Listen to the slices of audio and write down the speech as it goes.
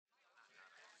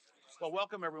Well,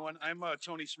 welcome everyone. I'm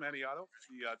Tony Smaniato,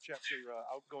 the chapter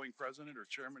outgoing president or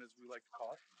chairman, as we like to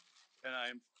call it. And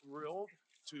I'm thrilled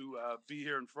to be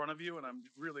here in front of you, and I'm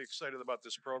really excited about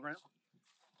this program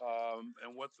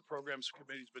and what the programs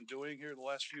committee's been doing here the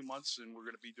last few months, and we're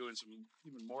going to be doing some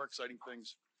even more exciting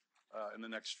things in the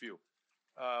next few.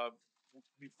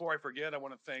 Before I forget, I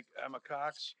want to thank Emma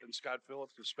Cox and Scott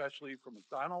Phillips, especially from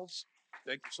McDonald's.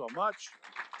 Thank you so much.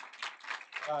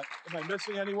 Am I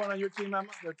missing anyone on your team, Emma,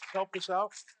 that's helped us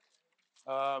out?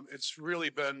 It's really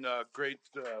been great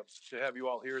to have you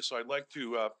all here. So I'd like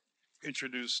to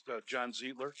introduce John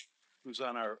Zietler, who's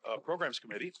on our programs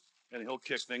committee, and he'll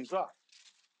kick things off.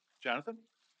 Jonathan?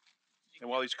 And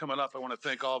while he's coming up, I want to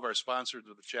thank all of our sponsors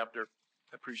of the chapter.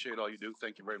 I appreciate all you do.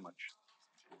 Thank you very much.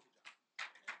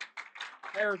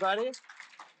 Hey, everybody.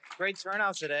 Great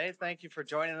turnout today. Thank you for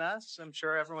joining us. I'm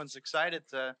sure everyone's excited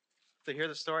to hear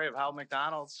the story of how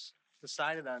McDonald's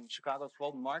decided on Chicago's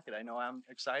golden market. I know I'm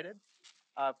excited.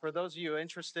 For those of you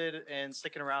interested in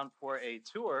sticking around for a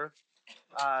tour,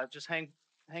 just hang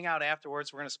out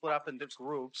afterwards. We're going to split up into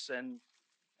groups and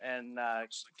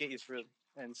get you through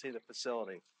and see the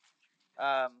facility.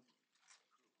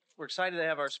 We're excited to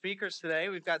have our speakers today.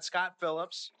 We've got Scott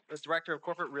Phillips, the Director of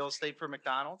Corporate Real Estate for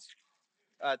McDonald's.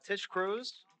 Tish,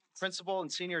 Kruse, Principal and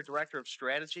Senior Director of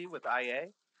Strategy with IA.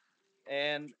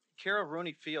 And Cara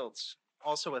Rooney Fields,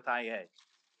 also with IA.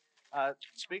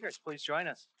 Speakers, please join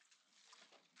us.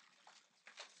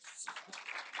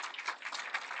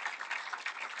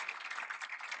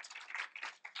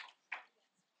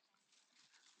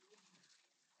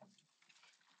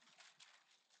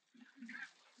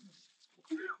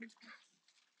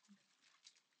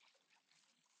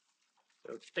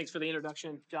 So thanks for the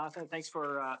introduction, Jonathan. Thanks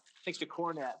to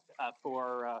CoreNet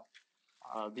for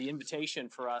the invitation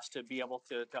for us to be able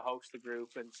to host the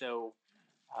group. And so,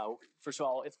 first of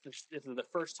all, this is the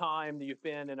first time that you've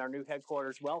been in our new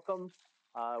headquarters. Welcome.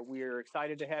 We're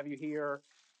excited to have you here,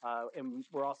 and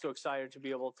we're also excited to be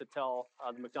able to tell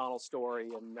the McDonald's story.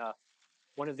 And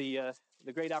one of the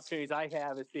great opportunities I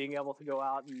have is being able to go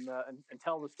out and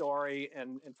tell the story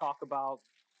and talk about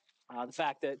the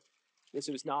fact that this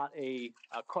was not a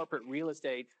corporate real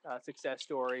estate success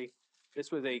story.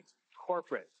 This was a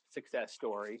corporate success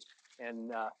story.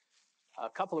 And a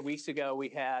couple of weeks ago, we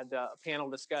had a panel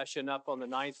discussion up on the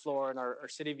 9th floor in our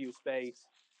City View space.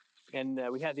 And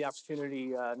we had the opportunity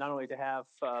not only to have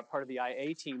part of the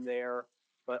IA team there,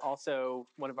 but also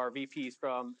one of our VPs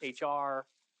from HR,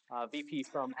 VP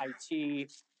from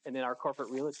IT, and then our corporate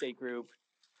real estate group.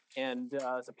 And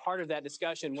as a part of that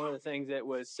discussion, one of the things that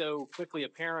was so quickly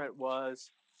apparent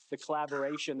was the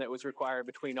collaboration that was required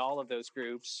between all of those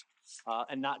groups,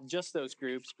 and not just those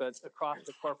groups, but across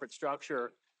the corporate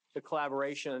structure, the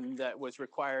collaboration that was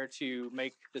required to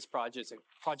make this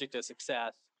project a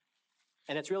success.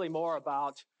 And it's really more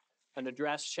about an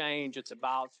address change. It's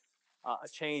about a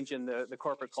change in the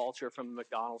corporate culture from the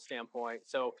McDonald's standpoint.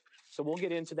 So we'll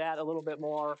get into that a little bit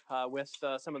more with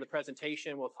some of the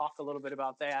presentation. We'll talk a little bit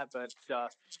about that, but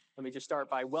let me just start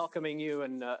by welcoming you,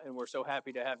 and we're so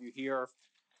happy to have you here.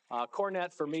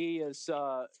 CoreNet for me is,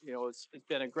 it's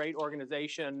been a great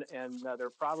organization, and there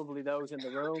are probably those in the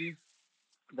room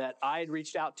that I had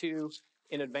reached out to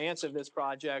in advance of this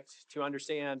project to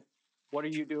understand what are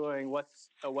you doing,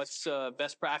 what's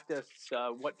best practice,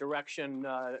 what direction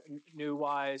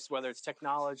new-wise, whether it's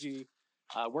technology,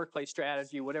 workplace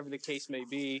strategy, whatever the case may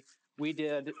be. We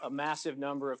did a massive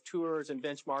number of tours and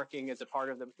benchmarking as a part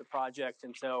of the project,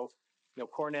 and so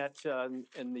CoreNet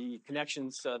and the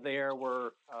connections there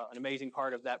were an amazing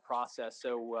part of that process.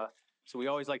 So we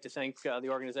always like to thank the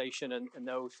organization and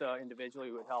those individually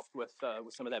who had helped with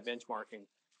some of that benchmarking.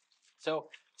 So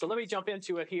let me jump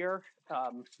into it here.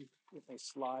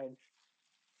 Next slide.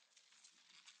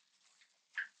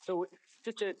 So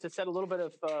just to set a little bit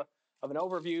of an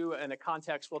overview and a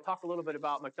context, we'll talk a little bit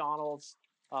about McDonald's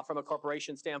from a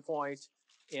corporation standpoint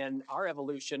and our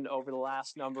evolution over the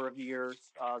last number of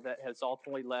years that has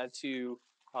ultimately led to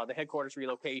the headquarters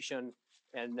relocation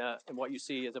and what you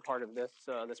see as a part of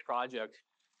this project.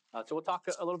 So we'll talk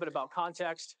a little bit about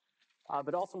context,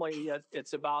 but ultimately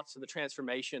it's about the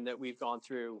transformation that we've gone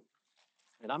through.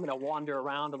 And I'm going to wander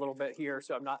around a little bit here,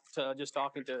 so I'm not just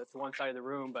talking to one side of the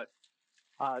room, but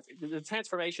the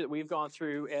transformation that we've gone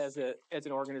through as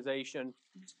an organization.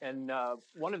 And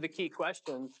one of the key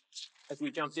questions as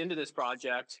we jumped into this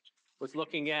project was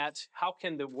looking at how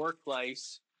can the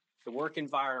workplace, the work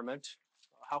environment,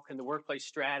 how can the workplace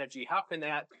strategy, how can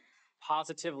that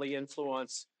positively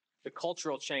influence the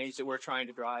cultural change that we're trying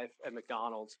to drive at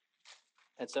McDonald's.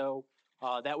 And so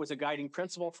that was a guiding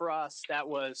principle for us. That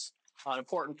was an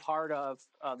important part of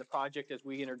the project as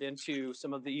we entered into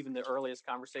some of even the earliest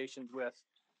conversations with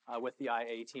the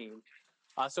IA team.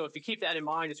 So if you keep that in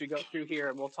mind as we go through here,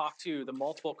 and we'll talk to the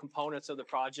multiple components of the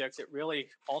projects that really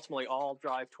ultimately all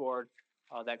drive toward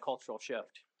that cultural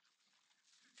shift.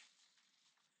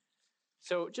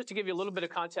 So just to give you a little bit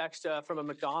of context from a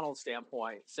McDonald's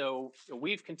standpoint, so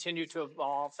we've continued to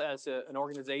evolve as an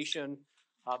organization,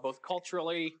 both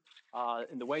culturally,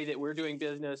 in the way that we're doing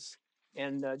business,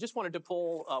 and just wanted to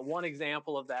pull one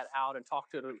example of that out and talk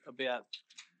to it a bit.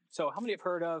 So how many have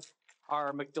heard of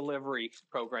our McDelivery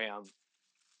program?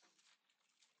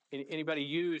 Anybody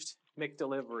used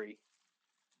McDelivery?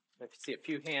 I can see a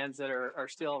few hands that are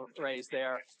still raised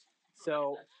there.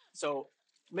 So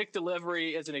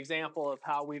McDelivery is an example of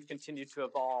how we've continued to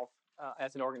evolve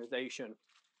as an organization.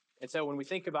 And so when we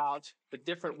think about the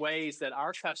different ways that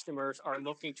our customers are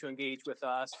looking to engage with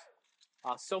us,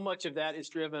 so much of that is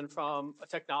driven from a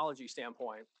technology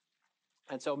standpoint.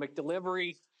 And so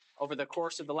McDelivery, over the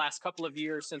course of the last couple of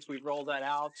years since we've rolled that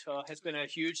out, has been a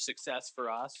huge success for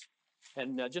us.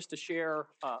 And just to share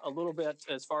a little bit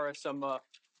as far as some of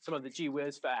the gee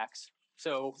whiz facts.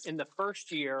 So in the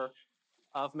first year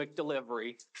of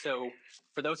McDelivery, so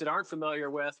for those that aren't familiar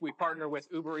with, we partner with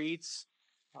Uber Eats.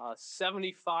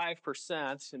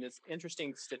 75%, and it's an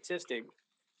interesting statistic,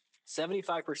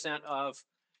 75% of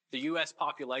the U.S.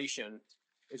 population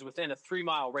is within a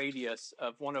 3-mile radius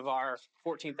of one of our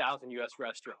 14,000 U.S.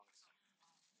 restaurants.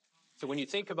 So when you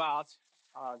think about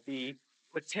the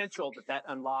potential that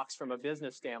unlocks from a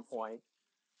business standpoint,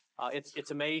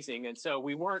 it's amazing. And so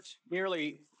we weren't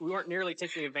nearly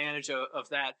taking advantage of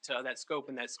that scope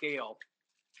and that scale.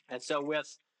 And so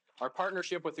with our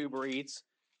partnership with Uber Eats,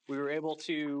 we were able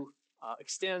to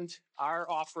extend our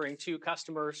offering to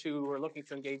customers who were looking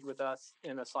to engage with us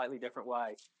in a slightly different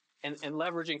way, and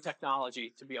leveraging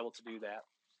technology to be able to do that.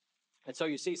 And so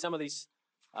you see some of these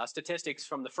statistics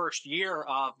from the first year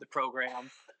of the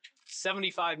program.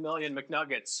 75 million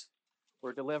McNuggets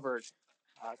were delivered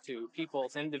to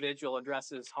people's individual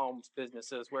addresses, homes,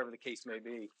 businesses, wherever the case may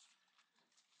be.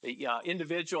 The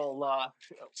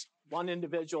one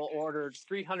individual ordered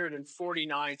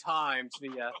 349 times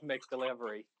via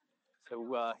McDelivery.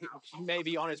 So he may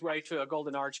be on his way to a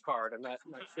Golden Arch card. I'm not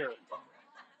sure.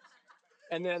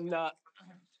 And then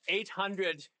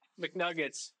 800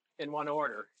 McNuggets in one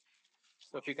order.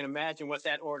 So if you can imagine what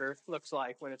that order looks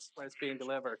like when it's being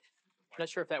delivered. I'm not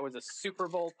sure if that was a Super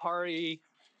Bowl party.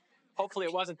 Hopefully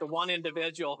it wasn't the one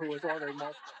individual who was ordering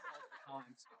multiple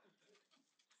times.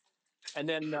 And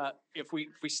then if we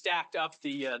stacked up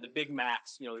the Big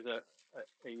Macs, there's a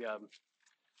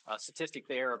statistic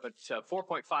there, but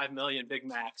 4.5 million Big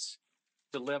Macs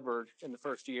delivered in the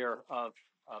first year of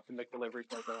the McDelivery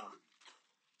program.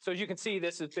 So as you can see,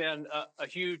 this has been a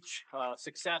huge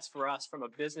success for us from a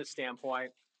business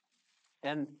standpoint,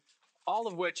 and all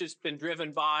of which has been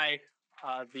driven by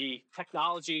the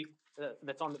technology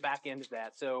that's on the back end of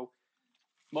that. So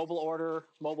mobile order,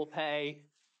 mobile pay,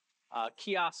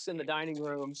 kiosks in the dining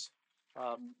rooms,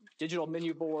 digital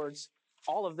menu boards,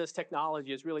 all of this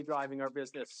technology is really driving our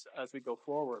business as we go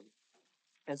forward.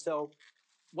 And so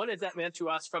what has that meant to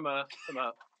us from a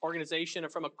organization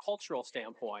and from a cultural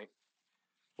standpoint?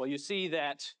 Well, you see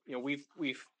that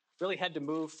we've really had to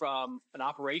move from an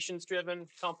operations-driven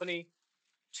company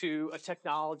to a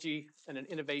technology and an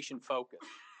innovation focus.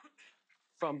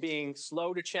 From being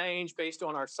slow to change based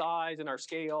on our size and our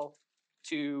scale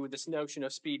to this notion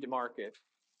of speed to market,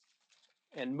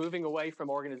 and moving away from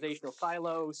organizational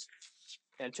silos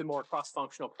and to more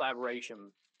cross-functional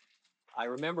collaboration. I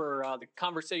remember the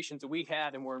conversations that we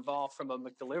had and were involved from a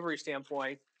McDelivery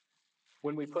standpoint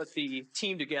when we put the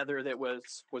team together that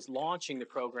was launching the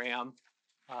program.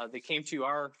 They came to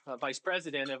our vice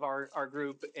president of our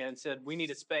group and said, we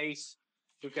need a space.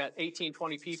 We've got 18,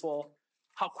 20 people.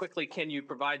 How quickly can you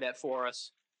provide that for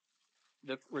us?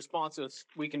 The response was,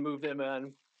 we can move them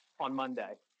in on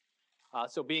Monday.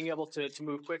 So being able to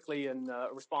move quickly and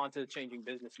respond to the changing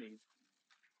business needs.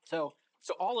 So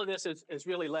all of this has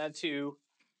really led to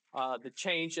the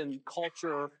change in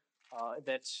culture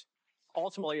that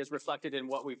ultimately is reflected in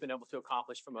what we've been able to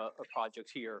accomplish from a project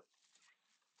here.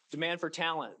 Demand for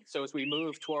talent. So as we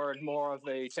move toward more of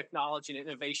a technology and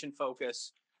innovation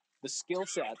focus, the skill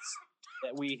sets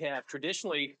that we have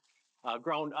traditionally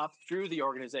grown up through the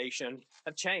organization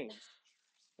have changed.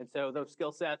 And so those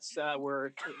skill sets,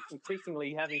 we're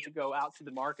increasingly having to go out to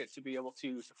the market to be able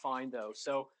to find those.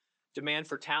 So demand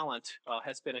for talent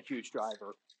has been a huge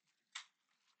driver.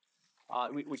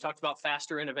 We talked about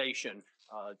faster innovation,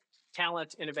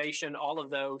 talent, innovation, all of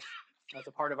those as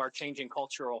a part of our changing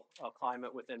cultural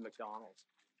climate within McDonald's.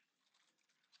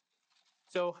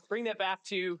 So bring that back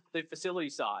to the facility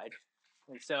side.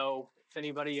 And so if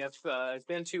anybody has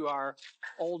been to our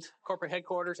old corporate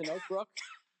headquarters in Oak Brook,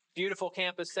 beautiful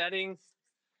campus setting,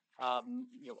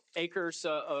 acres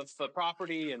of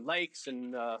property and lakes,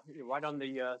 and right on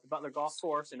the Butler Golf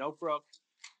Course in Oak Brook.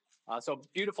 So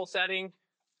beautiful setting.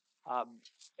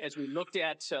 As we looked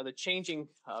at the changing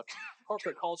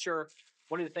corporate culture,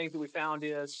 one of the things that we found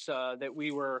is that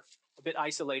we were a bit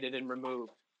isolated and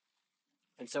removed.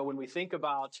 And so when we think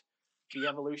about the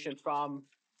evolution from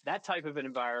that type of an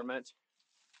environment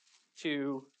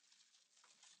to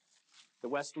the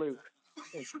West Loop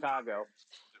in Chicago,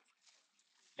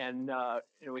 and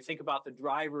we think about the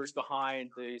drivers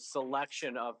behind the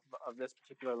selection of this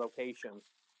particular location.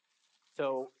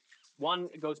 So one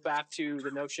goes back to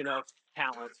the notion of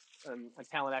talent and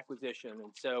talent acquisition.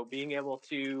 And so being able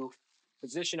to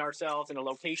position ourselves in a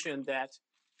location that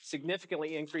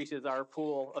significantly increases our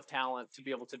pool of talent to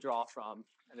be able to draw from.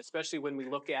 And especially when we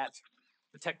look at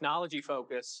the technology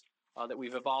focus that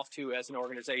we've evolved to as an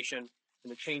organization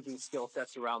and the changing skill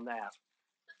sets around that.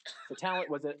 The talent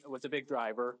was a big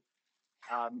driver.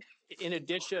 In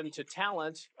addition to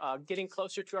talent, getting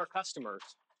closer to our customers.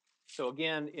 So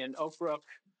again, in Oak Brook,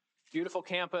 beautiful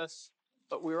campus,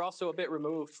 but we were also a bit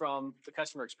removed from the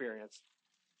customer experience.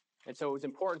 And so it was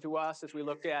important to us as we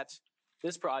looked at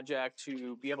this project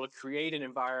to be able to create an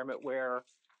environment where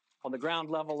on the ground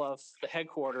level of the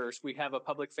headquarters, we have a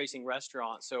public facing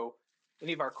restaurant. So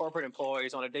any of our corporate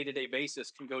employees on a day-to-day basis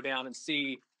can go down and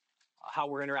see how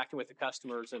we're interacting with the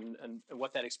customers and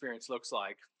what that experience looks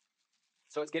like.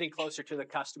 So it's getting closer to the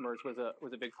customers was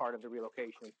a big part of the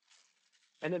relocation.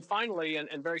 And then finally,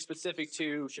 and very specific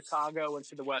to Chicago and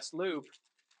to the West Loop,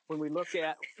 when we look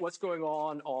at what's going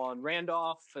on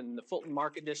Randolph and the Fulton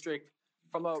Market District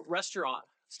from a restaurant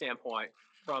standpoint,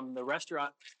 from the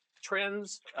restaurant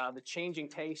trends, the changing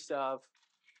taste of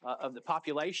the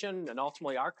population and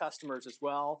ultimately our customers as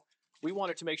well, we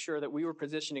wanted to make sure that we were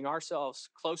positioning ourselves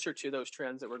closer to those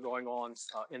trends that were going on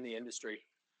in the industry.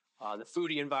 The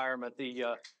foodie environment,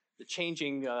 the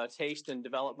changing taste and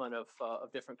development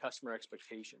of different customer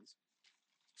expectations.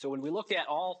 So when we looked at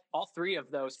all three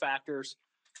of those factors,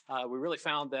 we really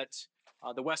found that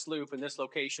the West Loop in this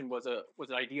location was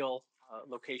an ideal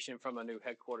location from a new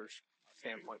headquarters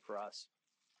standpoint for us.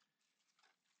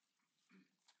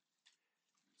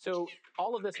 So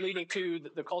all of this leading to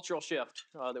the cultural shift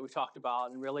that we talked about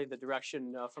and really the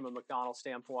direction from a McDonald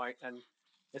standpoint. And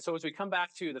so as we come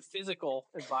back to the physical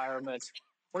environment,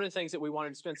 one of the things that we wanted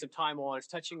to spend some time on is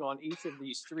touching on each of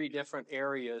these three different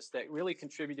areas that really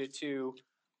contributed to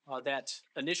that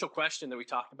initial question that we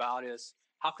talked about is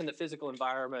how can the physical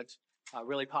environment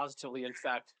really positively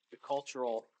affect the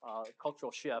cultural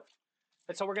shift.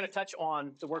 And so we're going to touch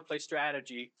on the workplace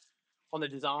strategy, on the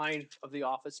design of the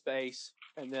office space,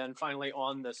 and then finally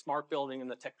on the smart building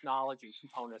and the technology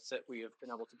components that we have been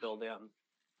able to build in.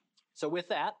 So with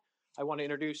that, I want to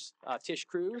introduce Tish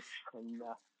Kruse and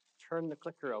turn the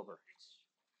clicker over.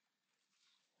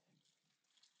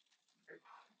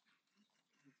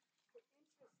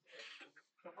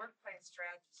 The workplace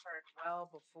strategy started well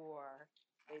before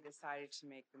they decided to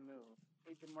make the move.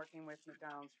 We've been working with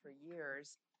McDonald's for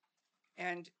years,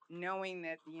 and knowing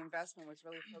that the investment was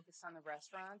really focused on the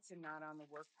restaurants and not on the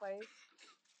workplace,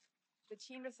 the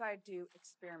team decided to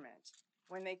experiment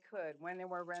when they could, when there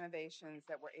were renovations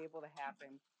that were able to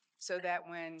happen, so that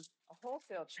when a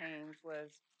wholesale change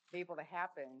was able to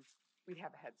happen, we'd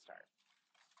have a head start.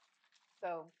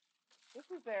 So this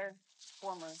is their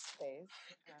former space.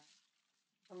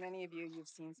 For many of you, you've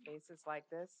seen spaces like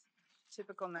this,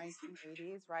 typical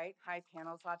 1980s, right? High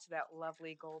panels, lots of that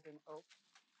lovely golden oak.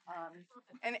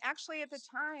 And actually at the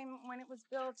time when it was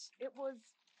built, it was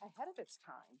ahead of its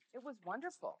time. It was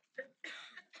wonderful.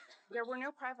 There were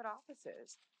no private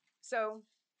offices. So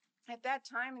at that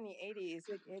time in the 80s,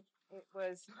 it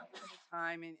was ahead of its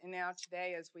time. And now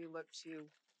today, as we look to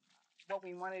what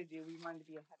we wanted to do, we wanted to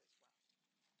be ahead as well.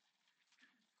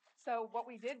 So what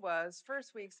we did was,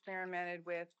 first we experimented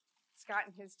with Scott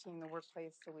and his team, the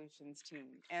Workplace Solutions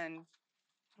team. And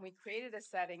we created a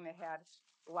setting that had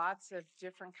lots of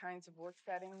different kinds of work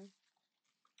settings.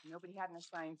 Nobody had an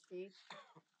assigned seat.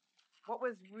 What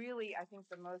was really, I think,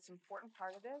 the most important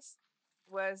part of this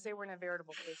was they were in a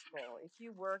veritable fishbowl. If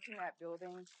you worked in that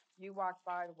building, you walked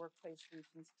by the Workplace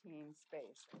Solutions team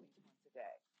space at least once a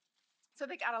day. So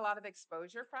they got a lot of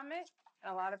exposure from it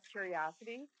and a lot of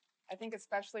curiosity. I think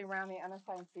especially around the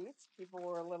unassigned seats, people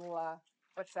were a little,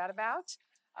 what's that about?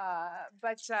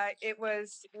 But it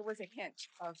was a hint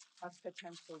of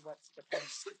potentially what's to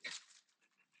come.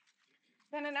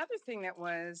 Then another thing that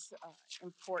was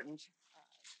important,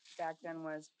 back then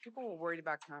was people were worried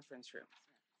about conference rooms.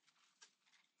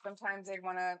 Sometimes they'd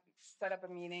want to set up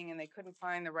a meeting and they couldn't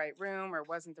find the right room or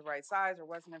wasn't the right size or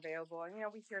wasn't available. And,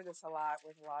 we hear this a lot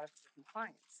with a lot of different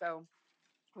clients. So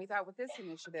we thought with this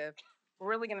initiative, we're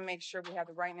really going to make sure we have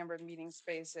the right number of meeting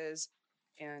spaces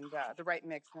and the right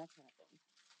mix and that kind of thing.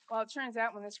 Well, it turns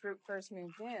out when this group first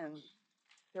moved in,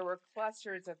 there were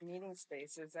clusters of meeting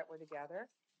spaces that were together,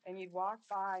 and you'd walk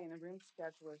by and the room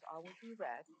schedulers all would be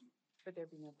red, but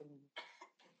there'd be nobody.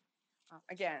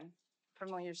 Again,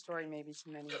 familiar story maybe to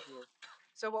many of you.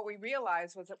 So what we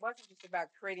realized was it wasn't just about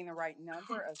creating the right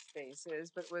number of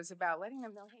spaces, but it was about letting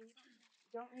them know, hey,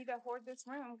 you don't need to hoard this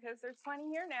room because there's plenty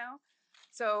here now.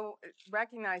 So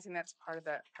recognizing that's part of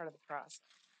the process.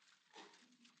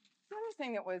 The other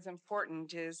thing that was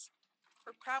important is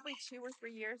for probably 2 or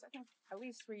 3 years, I think at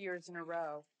least 3 years in a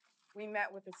row, we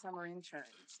met with the summer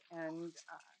interns, and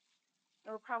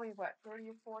there were probably 30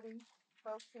 or 40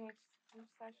 folks in each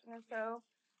session or so.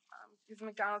 Because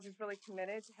McDonald's is really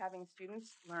committed to having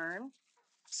students learn.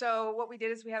 So what we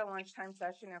did is we had a lunchtime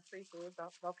session, free food,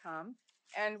 they'll come.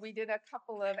 And we did a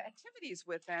couple of activities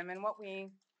with them. And what we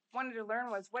wanted to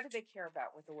learn was, what did they care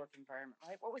about with the work environment,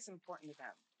 right? What was important to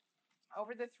them?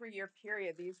 Over the 3-year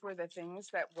period, these were the things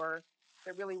that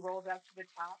really rolled up to the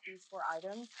top, these 4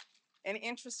 items. And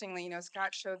interestingly,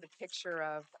 Scott showed the picture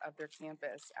of their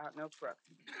campus out in Oak Brook.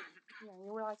 We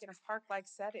were like in a park-like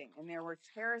setting, and there were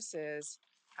terraces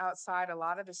outside a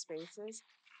lot of the spaces,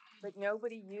 but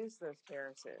nobody used those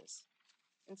terraces.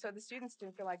 And so the students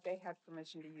didn't feel like they had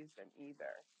permission to use them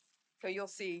either. So you'll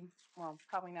see, well,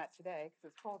 probably not today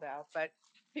because it's cold out, but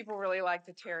people really like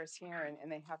the terrace here and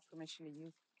they have permission to use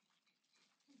it.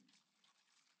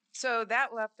 So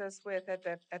that left us with at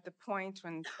the point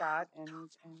when Scott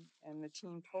and the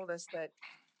team told us that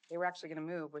they were actually going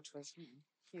to move, which was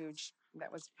huge. That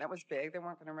was big. They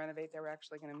weren't going to renovate. They were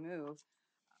actually going to move.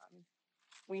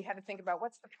 We had to think about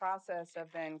what's the process of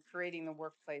then creating the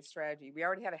workplace strategy. We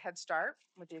already had a head start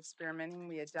with the experimenting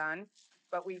we had done,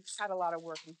 but we had a lot of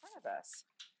work in front of us.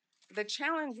 The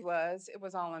challenge was it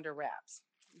was all under wraps.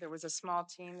 There was a small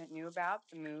team that knew about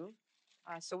the move,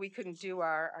 so we couldn't do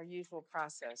our usual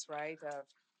process, right, of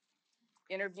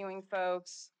interviewing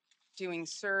folks, doing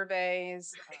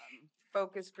surveys,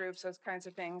 focus groups, those kinds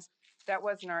of things. That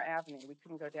wasn't our avenue. We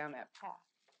couldn't go down that path.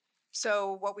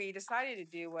 So what we decided to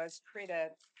do was create a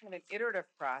kind of an iterative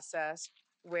process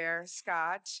where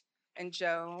Scott and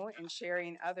Joe and Sherry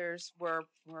and others were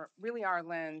really our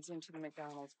lens into the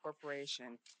McDonald's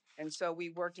Corporation. And so we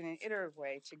worked in an iterative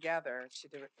way together to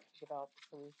develop the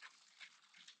solution.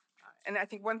 And I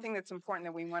think one thing that's important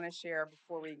that we want to share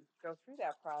before we go through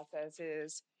that process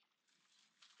is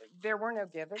there were no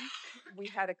givens. We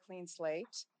had a clean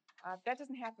slate. That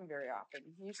doesn't happen very often.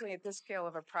 Usually at this scale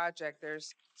of a project,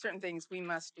 there's certain things we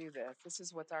must do this. This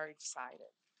is what's already decided.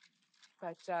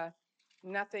 But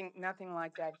nothing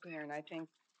like that here. And I think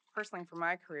personally for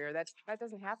my career, that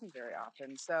doesn't happen very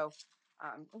often. So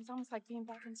it was almost like being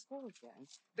back in school again.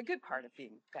 The good part of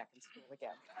being back in school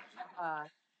again.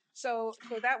 So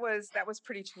that was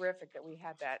pretty terrific that we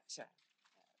had that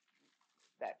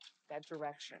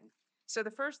direction. So the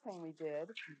first thing we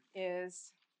did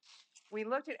is we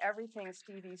looked at everything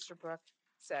Steve Easterbrook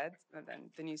said,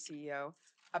 the new CEO,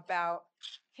 about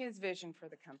his vision for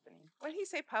the company. What did he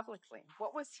say publicly?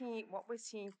 What was he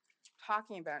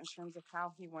talking about in terms of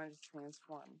how he wanted to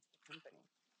transform the company?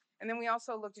 And then we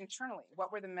also looked internally.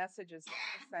 What were the messages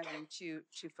that he was sending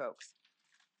to folks?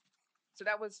 So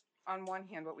that was on one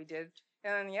hand what we did.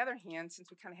 And on the other hand, since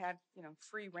we kind of had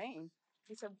free reign,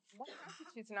 we said, what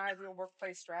constitutes an ideal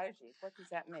workplace strategy? What does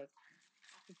that make?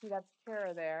 You see that's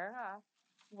Cara there,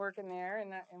 working there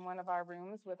in one of our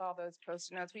rooms with all those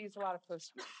Post-it notes. We use a lot of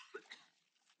Post-it notes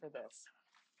for this.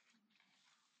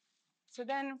 So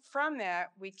then from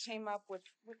that, we came up with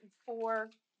 4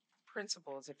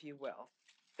 principles, if you will,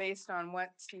 based on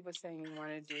what Steve was saying he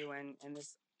wanted to do and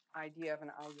this idea of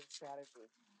an ideal strategy.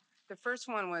 The first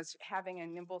one was having a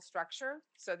nimble structure.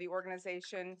 So the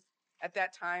organization at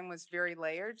that time was very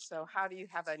layered. So how do you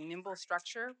have a nimble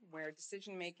structure where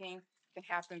decision-making can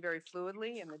happen very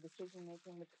fluidly and the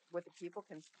decision-making with the people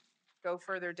can go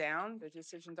further down? The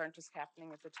decisions aren't just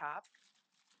happening at the top.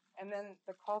 And then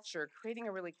the culture, creating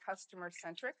a really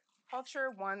customer-centric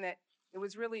culture, one that it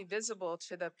was really visible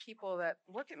to the people that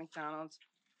work at McDonald's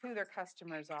who their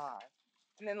customers are.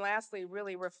 And then lastly,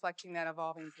 really reflecting that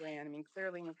evolving brand. I mean,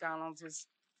 clearly McDonald's is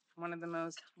one of the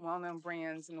most well-known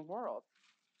brands in the world.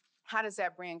 How does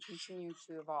that brand continue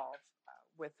to evolve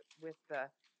with the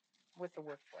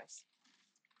workforce?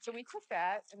 So we took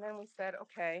that and then we said,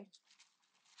 okay,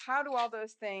 how do all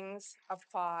those things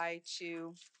apply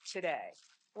to today?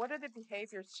 what are the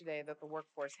behaviors today that the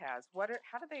workforce has?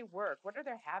 How do they work? What are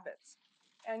their habits?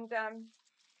 And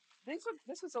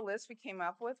this was a list we came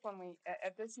up with when we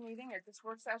at this meeting, at this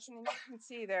work session, and you can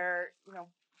see there,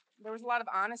 there was a lot of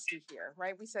honesty here,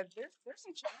 right? We said there's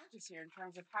some challenges here in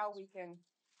terms of how we can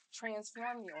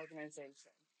transform the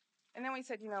organization. And then we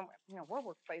said, we're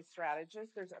workplace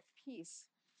strategists. There's a piece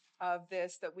of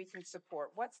this that we can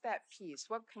support. What's that piece?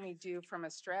 What can we do from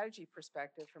a strategy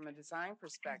perspective, from a design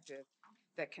perspective,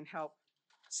 that can help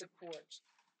support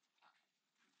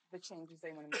the changes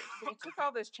they want to make? So we took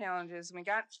all those challenges and we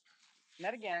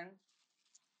met again,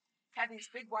 had these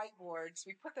big whiteboards.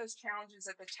 We put those challenges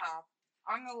at the top.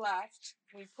 On the left,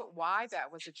 we put why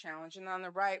that was a challenge. And on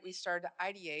the right, we started to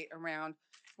ideate around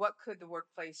what could the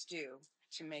workplace do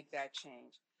to make that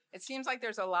change. It seems like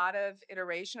there's a lot of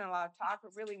iteration and a lot of talk,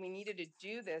 but really we needed to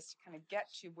do this to kind of get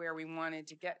to where we wanted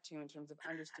to get to in terms of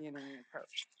understanding the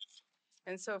approach.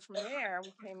 And so from there,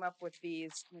 we came up with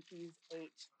these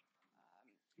 8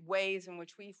 ways in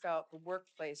which we felt the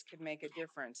workplace could make a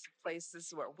difference.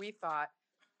 Places where we thought,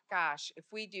 gosh, if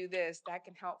we do this, that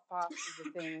can help foster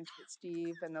the things that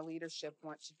Steve and the leadership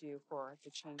want to do for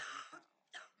the change in the town.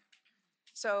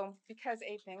 So because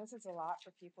 8 things is a lot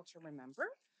for people to remember,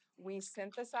 we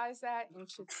synthesized that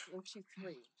into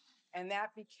 3. And that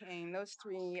became, those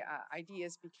 3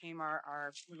 ideas became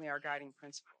really our guiding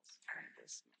principles.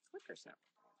 This clicker's not.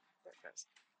 There it goes.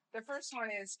 The first one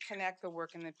is connect the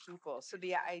work and the people. So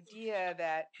the idea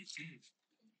that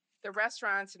the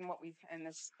restaurants and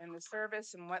the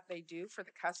service and what they do for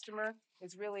the customer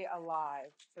is really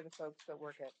alive for the folks that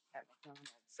work at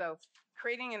McDonald's. So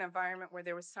creating an environment where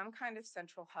there was some kind of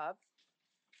central hub,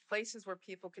 places where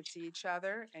people could see each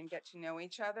other and get to know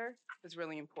each other was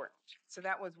really important. So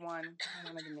that was one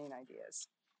of the main ideas.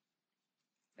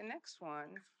 The next one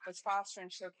was foster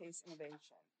and showcase innovation.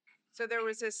 So there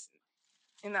was this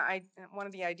one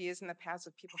of the ideas in the past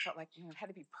of people felt like it had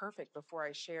to be perfect before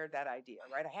I shared that idea,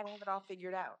 right? I had to have it all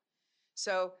figured out.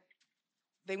 So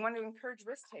they wanted to encourage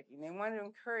risk taking. They wanted to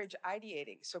encourage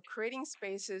ideating. So creating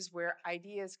spaces where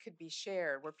ideas could be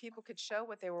shared, where people could show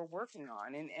what they were working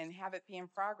on and have it be in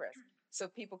progress so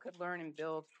people could learn and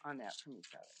build on that from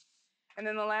each other. And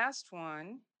then the last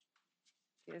one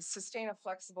is sustain a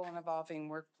flexible and evolving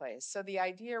workplace. So the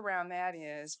idea around that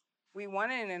is we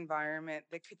wanted an environment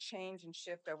that could change and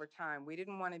shift over time. We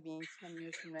didn't want to be 10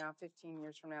 years from now, 15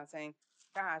 years from now saying,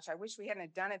 gosh, I wish we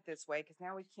hadn't done it this way because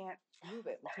now we can't move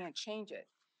it, we can't change it.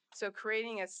 So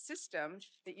creating a system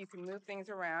that you can move things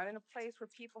around in a place where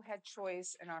people had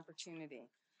choice and opportunity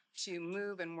to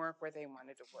move and work where they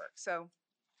wanted to work. So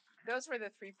those were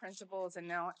the 3 principles. And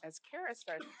now as Cara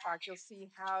starts to talk, you'll see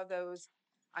how those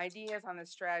ideas on the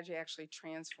strategy actually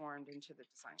transformed into the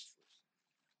design solution.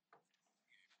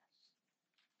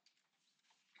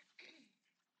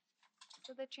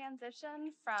 So the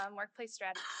transition from workplace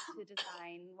strategy to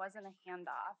design wasn't a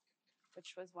handoff,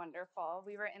 which was wonderful.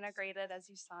 We were integrated, as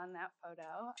you saw in that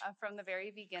photo, from the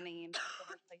very beginning of the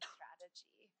workplace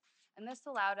strategy. And this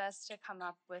allowed us to come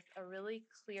up with a really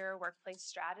clear workplace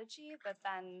strategy that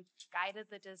then guided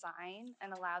the design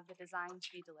and allowed the design to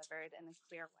be delivered in a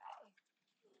clear way.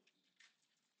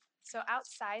 So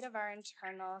outside of our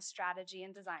internal strategy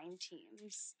and design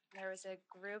teams, there was a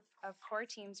group of core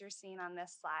teams you're seeing on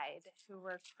this slide who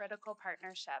were critical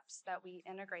partnerships that we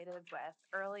integrated with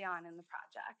early on in the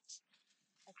project.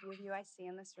 A few of you I see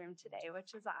in this room today,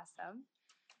 which is awesome.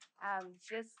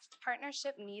 This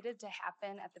partnership needed to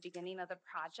happen at the beginning of the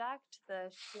project. The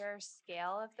sheer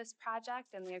scale of this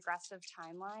project and the aggressive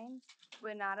timeline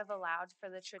would not have allowed for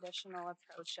the traditional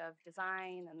approach of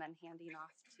design and then handing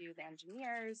off to the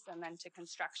engineers and then to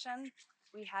construction.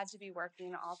 We had to be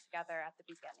working all together at the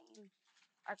beginning.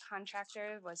 Our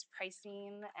contractor was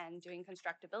pricing and doing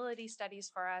constructability studies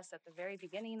for us at the very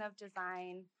beginning of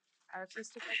design. Our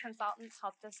acoustical consultants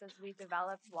helped us as we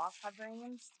developed wall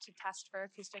coverings to test for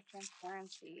acoustic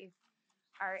transparency.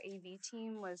 Our AV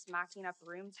team was mocking up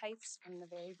room types from the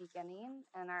very beginning,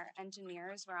 and our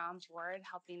engineers were on board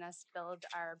helping us build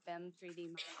our BIM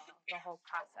 3D model, the whole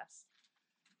process.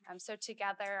 So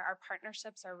together, our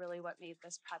partnerships are really what made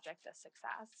this project a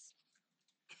success.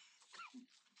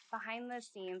 Behind the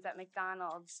scenes at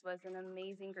McDonald's was an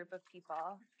amazing group of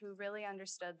people who really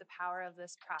understood the power of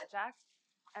this project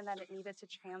and that it needed to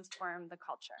transform the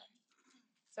culture.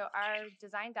 So our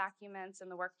design documents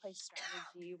and the workplace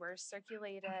strategy were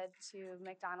circulated to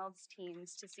McDonald's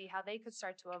teams to see how they could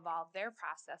start to evolve their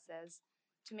processes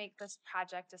to make this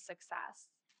project a success.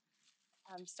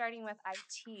 Starting with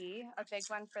IT, a big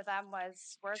one for them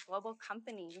was we're a global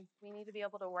company. We need to be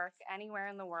able to work anywhere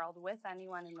in the world with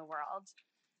anyone in the world.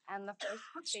 And the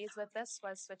first phase with this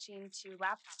was switching to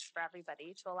laptops for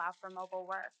everybody to allow for mobile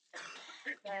work.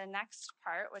 The next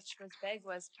part, which was big,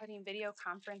 was putting video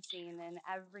conferencing in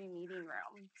every meeting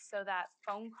room so that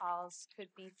phone calls could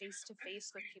be face to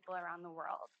face with people around the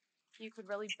world. You could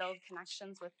really build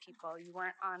connections with people. You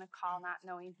weren't on a call not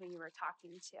knowing who you were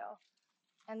talking to.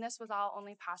 And this was all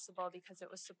only possible because it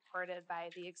was supported by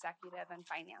the executive and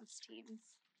finance teams.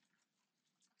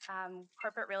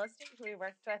 Corporate real estate, who we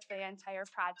worked with the entire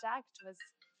project, was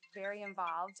very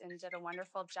involved and did a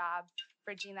wonderful job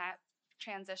bridging that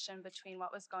transition between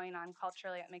what was going on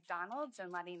culturally at McDonald's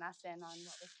and letting us in on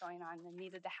what was going on and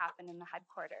needed to happen in the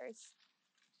headquarters.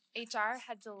 HR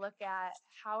had to look at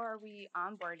how are we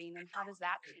onboarding and how does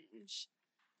that change?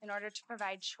 In order to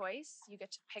provide choice, you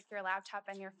get to pick your laptop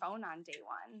and your phone on day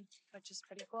one, which is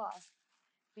pretty cool.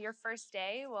 Your first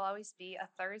day will always be a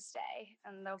Thursday,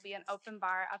 and there'll be an open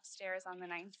bar upstairs on the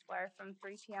 9th floor from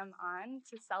 3 p.m. on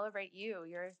to celebrate you.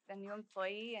 You're the new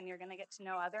employee, and you're going to get to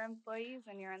know other employees,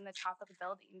 and you're in the top of the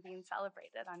building being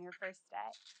celebrated on your first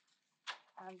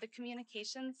day. The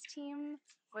communications team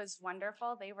was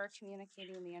wonderful. They were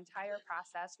communicating the entire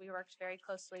process. We worked very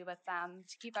closely with them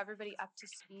to keep everybody up to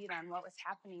speed on what was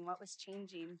happening, what was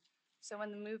changing. So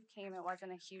when the move came, it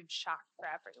wasn't a huge shock for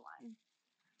everyone.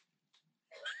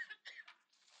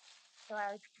 So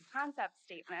our concept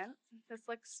statement, this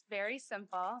looks very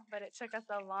simple, but it took us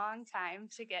a long time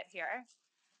to get here.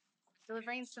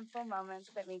 Delivering simple moments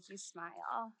that make you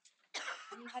smile.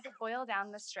 We had to boil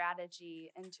down the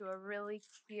strategy into a really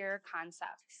clear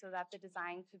concept so that the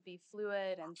design could be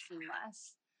fluid and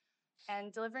seamless.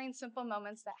 And delivering simple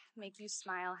moments that make you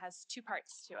smile has two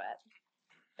parts to it.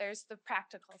 There's the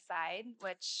practical side,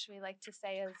 which we like to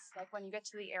say is like when you get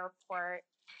to the airport,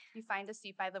 you find a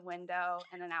seat by the window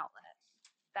and an outlet.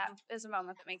 That is a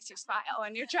moment that makes you smile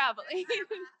when you're traveling.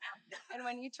 And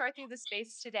when you tour through the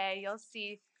space today, you'll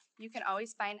see you can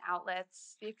always find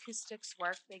outlets. The acoustics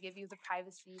work. They give you the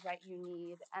privacy that you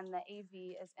need, and the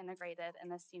AV is integrated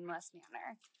in a seamless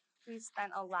manner. We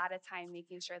spent a lot of time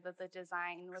making sure that the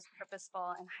design was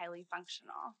purposeful and highly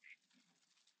functional.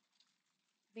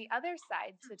 The other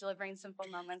side to delivering simple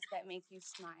moments that make you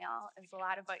smile is a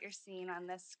lot of what you're seeing on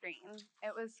this screen.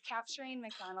 It was capturing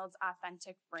McDonald's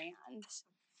authentic brand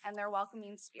and their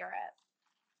welcoming spirit.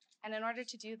 And in order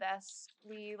to do this,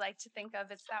 we like to think of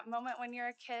it's that moment when you're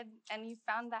a kid and you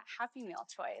found that Happy Meal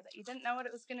toy that you didn't know what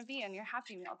it was going to be in your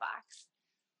Happy Meal box.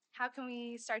 How can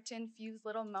we start to infuse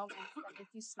little moments that make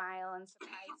you smile and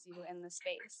surprise you in the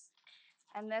space?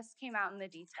 And this came out in the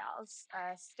details.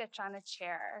 A stitch on a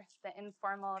chair, the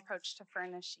informal approach to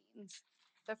furnishings,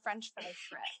 the French fry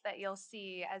threat that you'll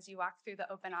see as you walk through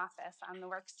the open office on the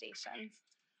workstations.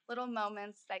 Little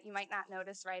moments that you might not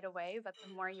notice right away, but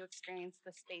the more you experience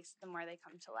the space, the more they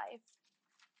come to life.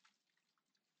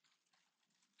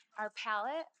 Our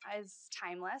palette is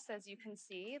timeless, as you can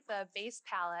see. The base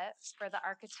palette for the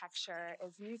architecture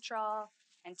is neutral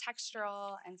and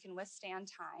textural and can withstand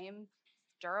time.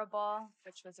 Durable,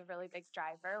 which was a really big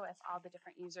driver with all the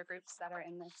different user groups that are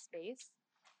in this space.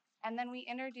 And then we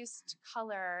introduced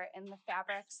color in the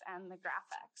fabrics and the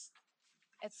graphics.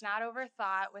 It's not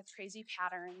overthought with crazy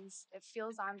patterns. It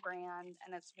feels on brand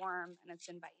and it's warm and it's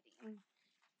inviting.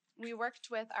 We worked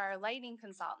with our lighting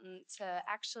consultant to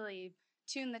actually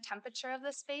tune the temperature of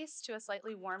the space to a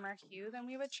slightly warmer hue than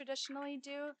we would traditionally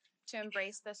do to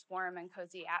embrace this warm and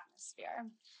cozy atmosphere.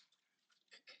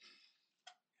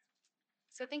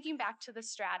 So thinking back to the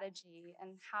strategy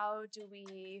and how do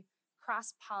we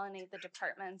cross-pollinate the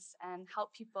departments and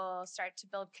help people start to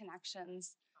build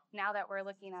connections now that we're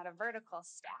looking at a vertical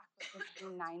stack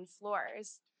with 9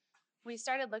 floors, we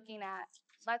started looking at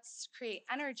let's create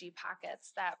energy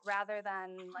pockets that rather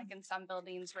than like in some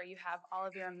buildings where you have all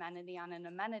of your amenity on an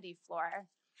amenity floor,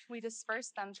 we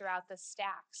disperse them throughout the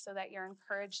stack so that you're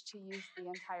encouraged to use the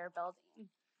entire building.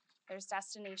 There's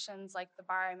destinations like the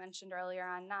bar I mentioned earlier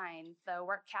on 9, the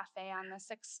work cafe on the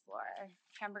 6th floor,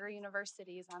 Hamburger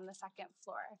University is on the 2nd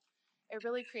floor. It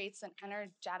really creates an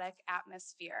energetic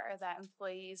atmosphere that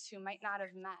employees who might not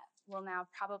have met will now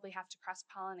probably have to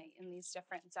cross-pollinate in these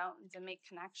different zones and make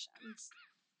connections.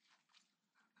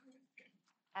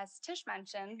 As Tish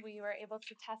mentioned, we were able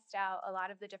to test out a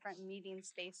lot of the different meeting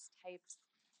space types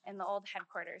in the old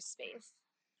headquarters space.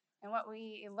 And what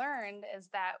we learned is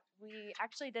that we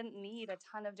actually didn't need a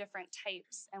ton of different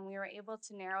types, and we were able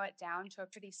to narrow it down to a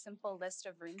pretty simple list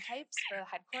of room types for the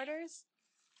headquarters.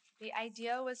 The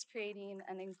idea was creating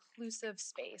an inclusive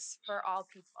space for all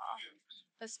people.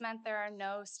 This meant there are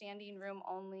no standing room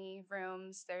only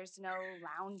rooms. There's no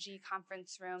loungy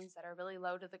conference rooms that are really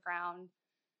low to the ground.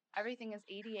 Everything is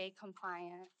ADA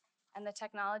compliant. and the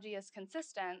technology is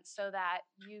consistent so that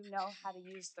you know how to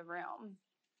use the room.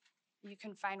 You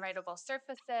can find writable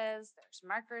surfaces, there's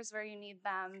markers where you need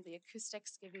them, the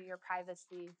acoustics give you your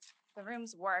privacy. The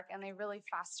rooms work and they really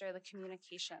foster the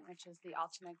communication, which is the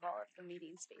ultimate goal of the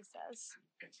meeting spaces.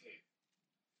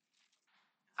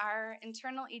 Our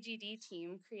internal EGD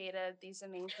team created these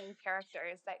amazing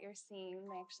characters that you're seeing.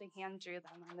 They actually hand drew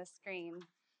them on the screen.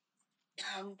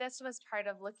 And this was part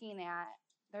of looking at,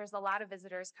 there's a lot of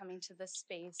visitors coming to this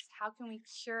space. How can we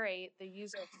curate the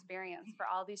user experience for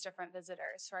all these different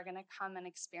visitors who are going to come and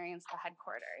experience the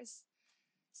headquarters?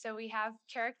 So we have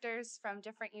characters from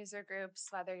different user groups,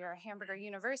 whether you're a Hamburger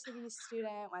University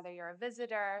student, whether you're a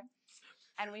visitor,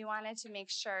 and we wanted to make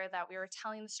sure that we were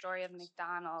telling the story of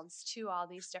McDonald's to all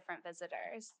these different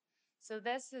visitors. So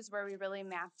this is where we really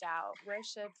mapped out, where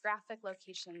should graphic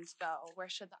locations go? Where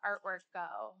should the artwork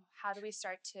go? How do we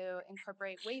start to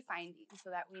incorporate wayfinding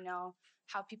so that we know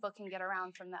how people can get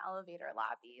around from the elevator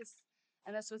lobbies?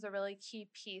 And this was a really key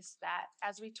piece that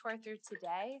as we tour through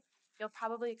today, you'll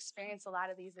probably experience a lot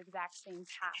of these exact same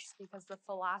tasks because the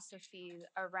philosophy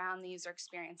around the user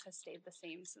experience has stayed the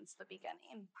same since the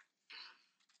beginning.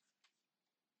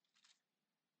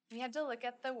 We had to look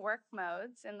at the work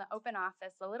modes in the open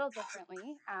office a little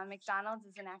differently. McDonald's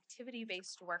is an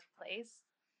activity-based workplace,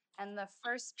 and the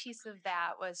first piece of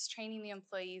that was training the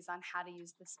employees on how to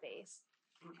use the space.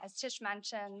 As Tish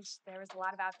mentioned, there was a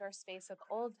lot of outdoor space at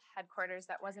the old headquarters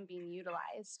that wasn't being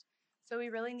utilized. So we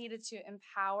really needed to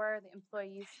empower the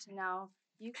employees to know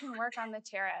you can work on the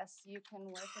terrace, you can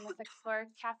work in the sixth floor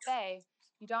cafe.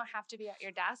 You don't have to be at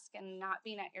your desk, and not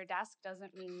being at your desk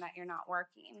doesn't mean that you're not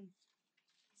working.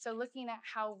 So looking at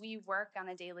how we work on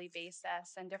a daily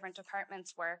basis and different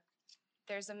departments work,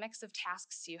 there's a mix of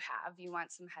tasks you have. You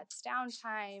want some heads down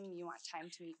time, you want time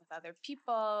to meet with other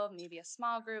people, maybe a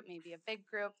small group, maybe a big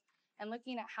group. And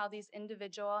looking at how these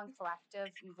individual and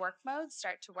collective work modes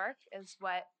start to work is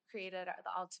what created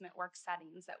the ultimate work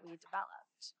settings that we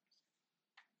developed.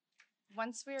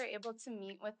 Once we were able to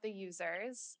meet with the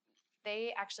users,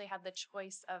 they actually had the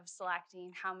choice of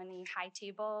selecting how many high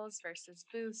tables versus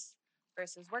booths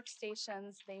versus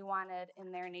workstations they wanted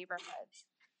in their neighborhoods.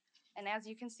 And as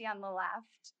you can see on the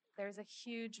left, there's a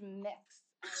huge mix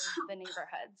of the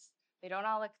neighborhoods. They don't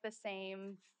all look the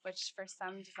same, which for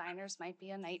some designers might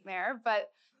be a nightmare,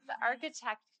 but the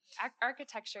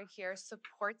architecture here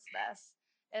supports this.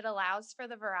 It allows for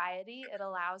the variety, it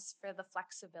allows for the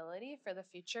flexibility, for the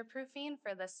future proofing,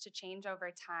 for this to change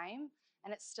over time,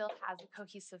 and it still has a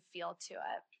cohesive feel to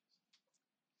it.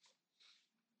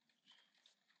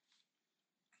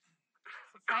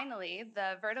 Finally,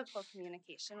 the vertical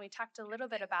communication. We talked a little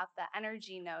bit about the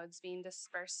energy nodes being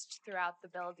dispersed throughout the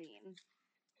building.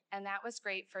 And that was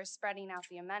great for spreading out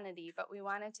the amenity, but we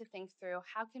wanted to think through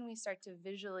how can we start to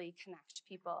visually connect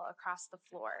people across the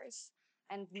floors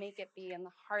and make it be in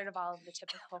the heart of all of the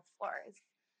typical floors.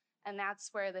 And that's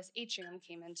where this atrium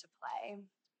came into play.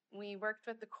 We worked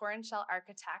with the core and shell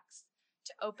architects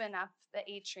to open up the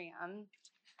atrium.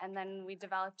 And then we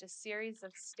developed a series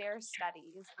of stair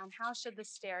studies on how should the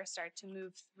stair start to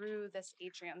move through this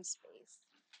atrium space.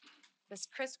 This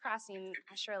crisscrossing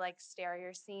usher-like stair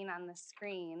you're seeing on the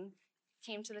screen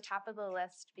came to the top of the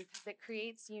list because it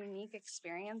creates unique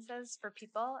experiences for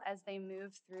people as they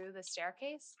move through the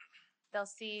staircase. They'll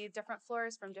see different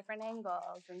floors from different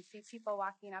angles and see people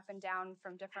walking up and down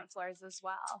from different floors as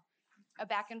well. A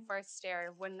back and forth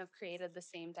stair wouldn't have created the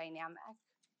same dynamic.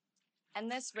 And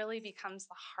this really becomes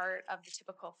the heart of the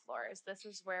typical floors. This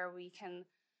is where we can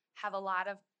have a lot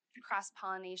of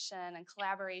cross-pollination and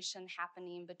collaboration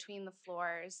happening between the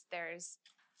floors. There's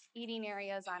eating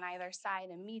areas on either side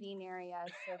and meeting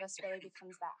areas. So this really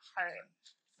becomes that heart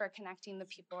for connecting the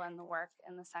people and the work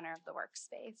in the center of the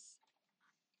workspace.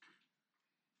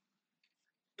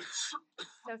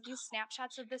 So a few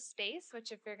snapshots of this space,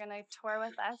 which if you're going to tour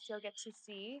with us, you'll get to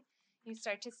see. You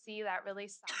start to see that really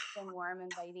soft and warm,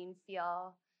 inviting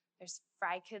feel. There's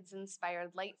Fry Kids inspired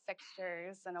light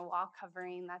fixtures and a wall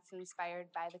covering that's inspired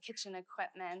by the kitchen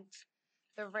equipment.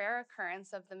 The rare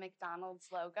occurrence of the McDonald's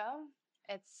logo.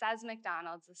 It says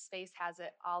McDonald's, the space has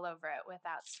it all over it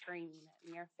without screaming it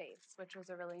in your face, which was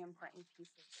a really important piece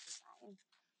of the design.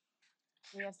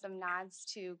 We have some nods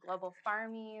to global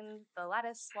farming, the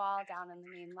lettuce wall down in the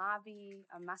main lobby,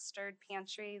 a mustard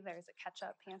pantry. There's a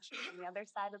ketchup pantry on the other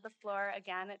side of the floor.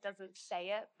 Again, it doesn't say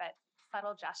it, but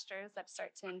subtle gestures that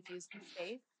start to infuse the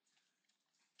space.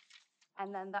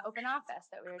 And then the open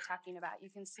office that we were talking about. You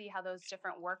can see how those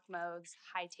different work modes,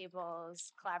 high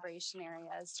tables, collaboration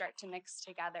areas start to mix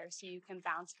together so you can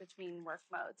bounce between work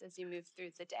modes as you move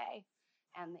through the day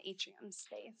and the atrium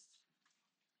space.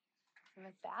 And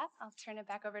with that, I'll turn it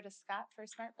back over to Scott for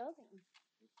smart building.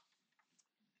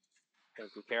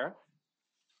 Thank you, Cara.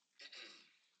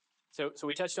 So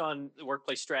we touched on the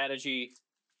workplace strategy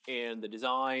and the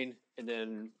design, and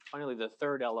then finally the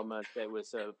third element that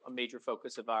was a major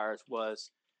focus of ours was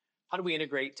how do we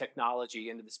integrate technology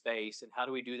into the space, and how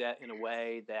do we do that in a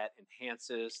way that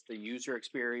enhances the user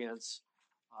experience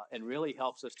and really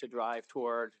helps us to drive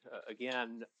toward,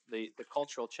 again, the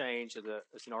cultural change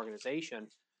as an organization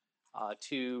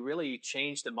to really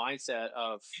change the mindset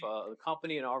of the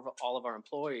company and all of our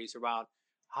employees around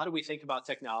how do we think about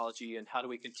technology and how do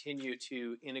we continue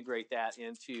to integrate that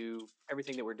into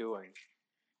everything that we're doing.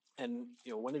 And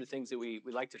one of the things that we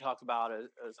like to talk about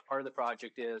as a part of the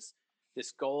project is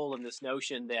this goal and this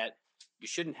notion that you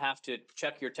shouldn't have to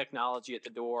check your technology at the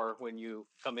door when you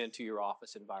come into your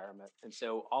office environment. And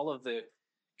so all of the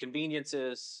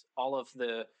conveniences, all of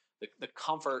the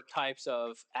comfort types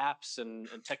of apps and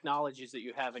technologies that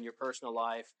you have in your personal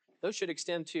life, those should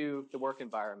extend to the work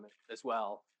environment as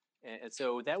well. And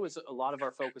so that was a lot of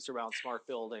our focus around smart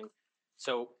building.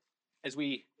 So as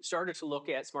we started to look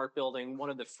at smart building, one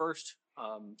of the first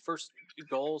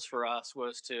goals for us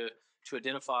was to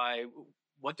identify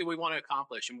what do we want to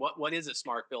accomplish and what is a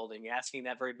smart building, asking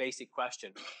that very basic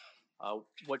question.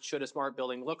 What should a smart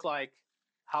building look like?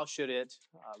 How should it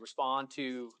respond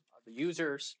to the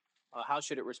users? How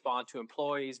should it respond to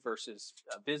employees versus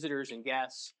visitors and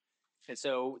guests? And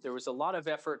so there was a lot of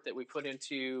effort that we put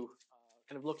into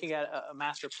kind of looking at a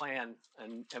master plan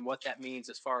and what that means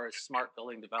as far as smart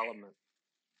building development.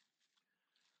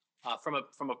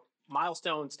 From a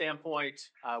milestone standpoint,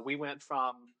 we went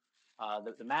from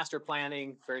the master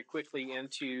planning very quickly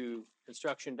into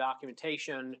construction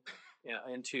documentation,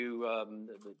 into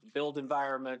the build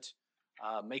environment,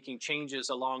 making changes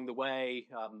along the way.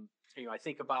 I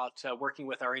think about working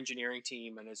with our engineering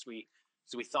team, and as we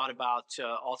thought about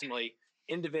ultimately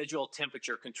individual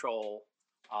temperature control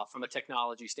from a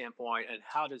technology standpoint, and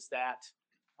how does that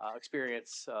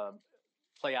experience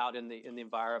play out in the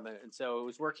environment. And so it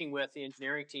was working with the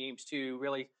engineering teams to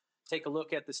really take a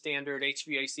look at the standard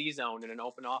HVAC zone in an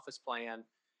open office plan,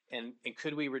 and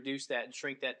could we reduce that and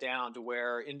shrink that down to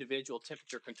where individual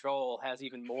temperature control has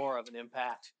even more of an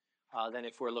impact than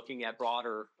if we're looking at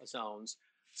broader zones.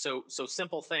 So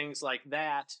simple things like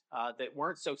that that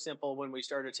weren't so simple when we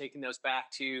started taking those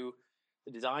back to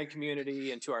the design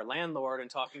community and to our landlord and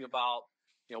talking about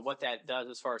what that does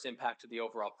as far as impact to the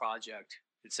overall project.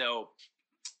 And so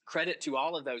credit to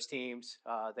all of those teams.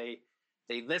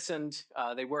 They listened,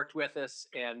 they worked with us,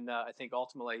 and I think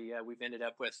ultimately we've ended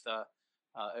up with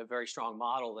a very strong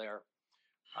model there.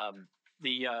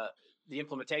 The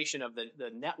implementation of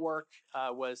the network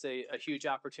was a huge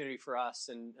opportunity for us,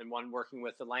 and one working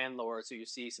with the landlord. So you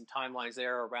see some timelines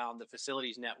there around the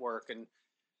facilities network and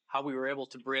how we were able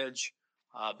to bridge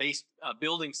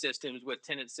building systems with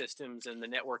tenant systems and the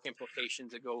network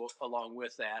implications that go along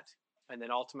with that, and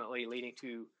then ultimately leading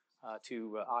to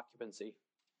occupancy.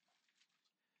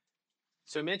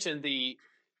 So I mentioned the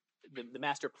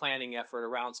master planning effort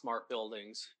around smart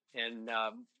buildings, and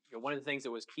one of the things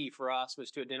that was key for us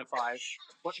was to identify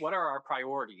what are our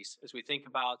priorities as we think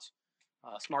about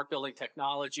smart building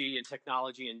technology and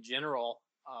technology in general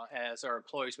as our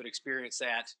employees would experience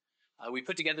that. We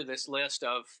put together this list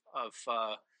of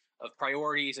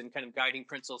priorities and kind of guiding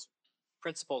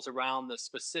principles around the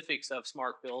specifics of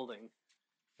smart building.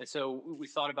 And so we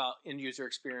thought about end user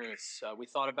experience. We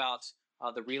thought about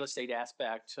the real estate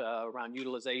aspect around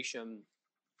utilization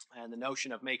and the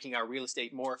notion of making our real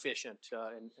estate more efficient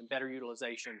and better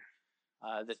utilization.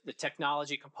 The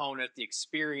technology component, the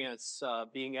experience,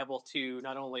 being able to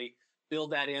not only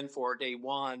build that in for day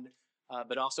one,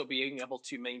 but also being able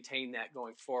to maintain that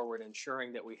going forward,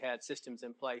 ensuring that we had systems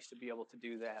in place to be able to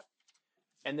do that.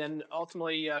 And then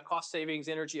ultimately, cost savings,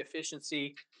 energy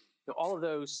efficiency, all of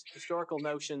those historical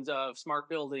notions of smart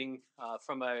building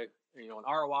from an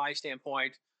ROI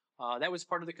standpoint, that was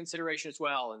part of the consideration as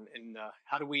well. And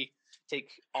how do we take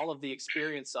all of the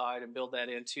experience side and build that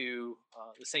into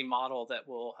the same model that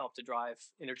will help to drive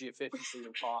energy efficiency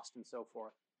and cost and so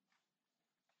forth.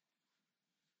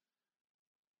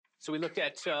 So we looked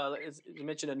at, as you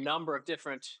mentioned, a number of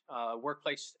different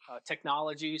workplace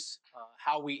technologies,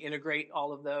 how we integrate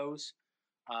all of those,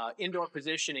 indoor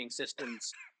positioning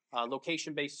systems,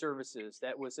 location-based services.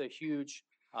 That was a huge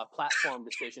platform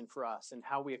decision for us, and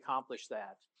how we accomplish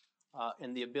that.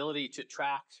 And the ability to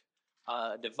track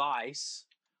a device,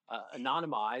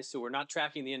 anonymized, so we're not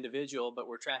tracking the individual, but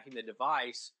we're tracking the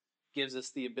device, gives us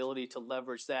the ability to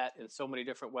leverage that in so many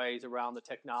different ways around the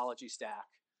technology stack.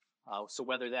 So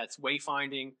whether that's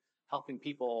wayfinding, helping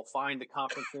people find the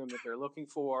conference room that they're looking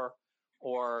for,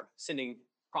 or sending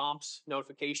prompts,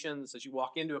 notifications as you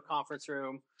walk into a conference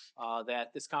room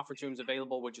that this conference room is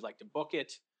available. Would you like to book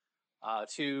it?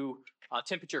 To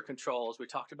temperature controls, we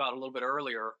talked about a little bit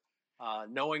earlier,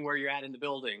 knowing where you're at in the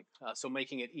building. So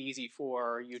making it easy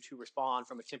for you to respond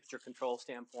from a temperature control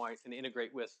standpoint and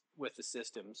integrate with the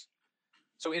systems.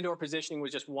 So indoor positioning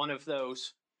was just one of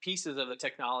those pieces of the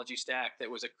technology stack that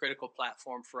was a critical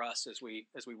platform for us as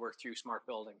we work through smart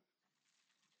building.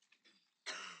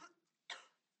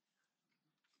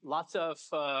 Lots of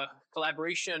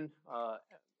collaboration,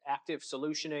 active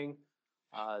solutioning.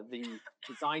 The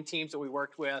design teams that we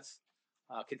worked with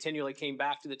continually came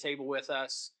back to the table with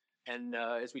us. And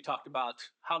as we talked about,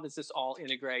 how does this all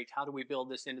integrate? How do we build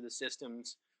this into the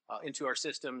systems, into our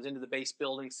systems, into the base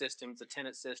building systems, the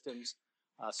tenant systems?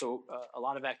 So a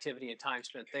lot of activity and time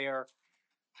spent there.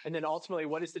 And then ultimately,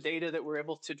 what is the data that we're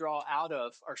able to draw out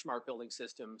of our smart building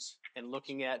systems, and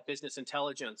looking at business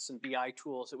intelligence and BI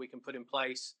tools that we can put in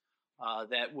place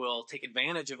that will take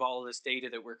advantage of all of this data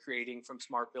that we're creating from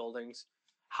smart buildings,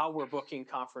 how we're booking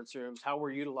conference rooms, how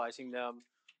we're utilizing them,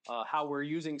 how we're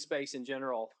using space in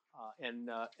general,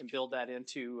 and build that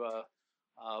into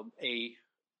a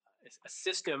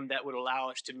system that would allow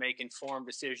us to make informed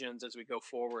decisions as we go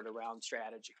forward around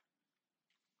strategy.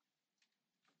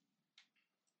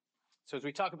 So as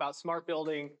we talk about smart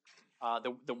building,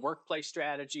 the workplace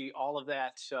strategy, all of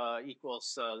that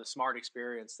equals the smart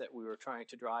experience that we were trying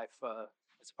to drive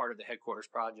as part of the headquarters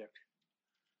project.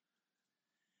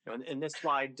 And this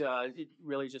slide, it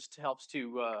really just helps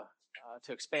to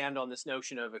expand on this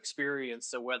notion of experience.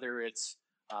 So whether it's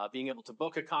being able to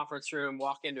book a conference room,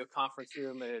 walk into a conference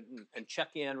room and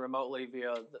check in remotely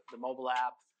via the mobile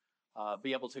app,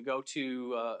 be able to go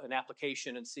to an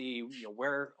application and see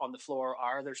where on the floor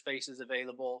are there spaces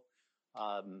available,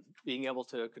 being able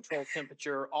to control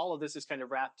temperature. All of this is kind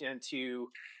of wrapped into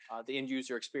the end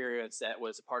user experience that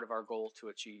was a part of our goal to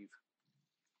achieve.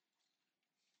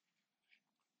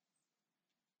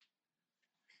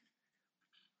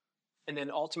 And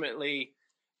then ultimately,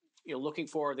 looking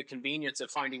for the convenience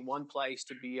of finding one place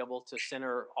to be able to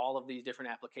center all of these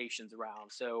different applications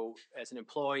around. So as an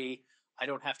employee, I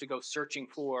don't have to go searching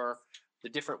for the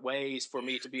different ways for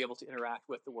me to be able to interact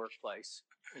with the workplace.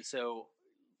 And so,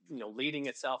 leading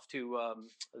itself to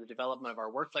the development of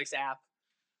our workplace app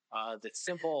that's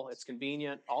simple, it's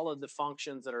convenient. All of the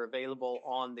functions that are available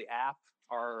on the app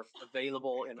are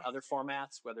available in other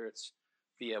formats, whether it's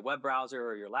via web browser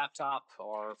or your laptop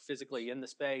or physically in the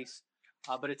space.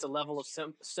 But it's a level of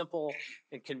simple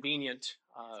and convenient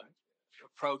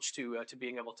approach to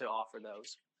being able to offer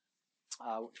those.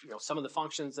 Some of the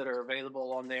functions that are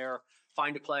available on there: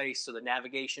 find a place, so the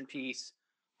navigation piece,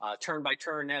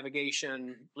 turn-by-turn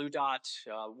navigation, blue dot.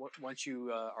 Once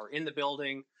you are in the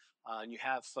building and you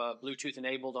have Bluetooth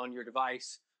enabled on your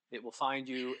device, it will find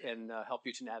you and help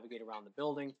you to navigate around the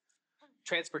building.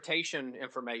 Transportation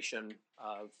information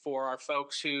for our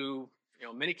folks who,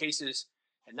 in many cases,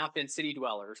 had not been city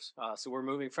dwellers. So we're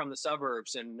moving from the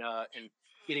suburbs and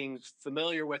getting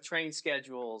familiar with train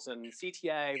schedules and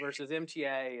CTA versus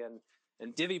MTA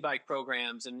and divvy bike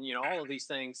programs and all of these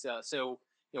things. So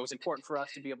it was important for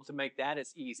us to be able to make that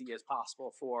as easy as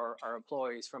possible for our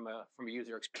employees from a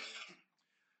user experience.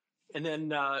 And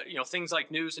then things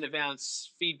like news and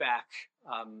events, feedback,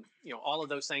 all of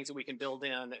those things that we can build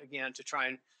in again to try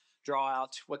and draw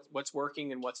out what's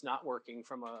working and what's not working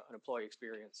from an employee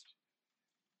experience.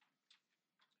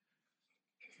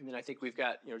 And then I think we've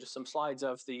got just some slides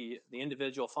of the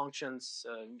individual functions.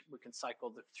 We can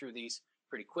cycle through these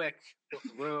pretty quick. Book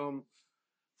a room,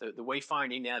 the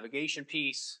wayfinding navigation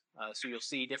piece. So you'll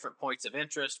see different points of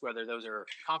interest, whether those are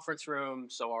conference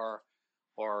rooms or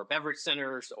beverage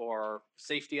centers or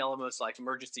safety elements like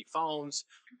emergency phones.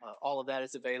 All of that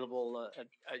is available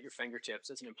at your fingertips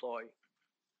as an employee.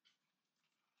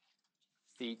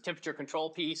 The temperature control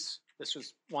piece, this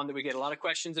was one that we get a lot of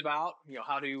questions about.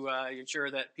 How to ensure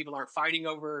that people aren't fighting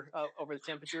over the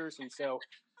temperatures. And so,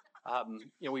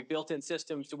 we built in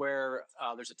systems to where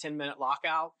there's a 10-minute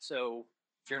lockout. So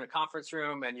if you're in a conference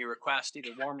room and you request either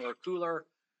warmer or cooler,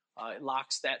 it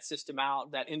locks that system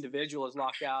out. That individual is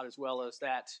locked out as well as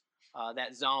that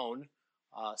zone.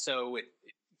 So it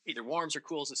either warms or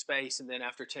cools the space, and then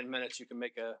after 10 minutes, you can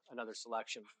make another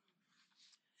selection.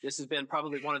 This has been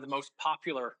probably one of the most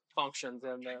popular functions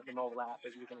in the mobile app,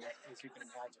 as you can imagine.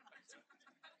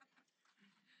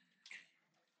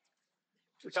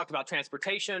 We talked about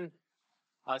transportation.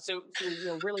 So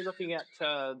really looking at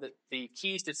the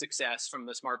keys to success from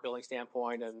the smart building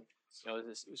standpoint, and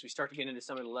as we start to get into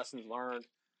some of the lessons learned,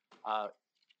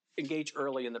 engage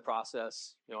early in the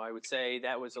process. I would say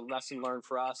that was a lesson learned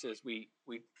for us, is we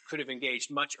could have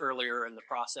engaged much earlier in the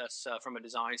process from a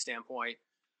design standpoint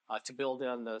to build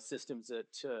in the systems that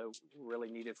were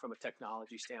really needed from a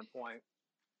technology standpoint.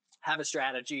 Have a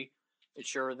strategy,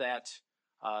 ensure that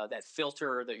that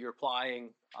filter that you're applying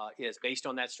is based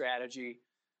on that strategy.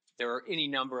 There are any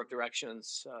number of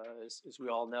directions, as we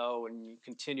all know, and you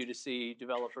continue to see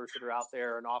developers that are out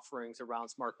there and offerings around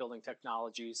smart building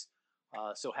technologies.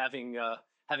 So having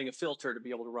a filter to be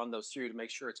able to run those through to make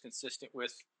sure it's consistent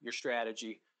with your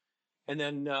strategy. And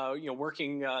then,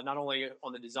 working not only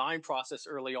on the design process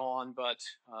early on, but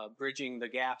bridging the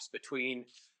gaps between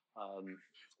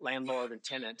landlord and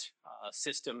tenant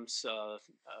systems,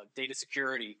 data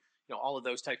security, all of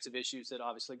those types of issues that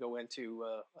obviously go into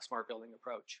a smart building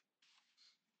approach.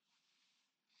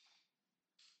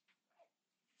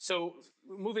 So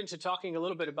move into talking a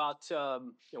little bit about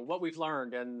what we've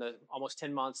learned in the almost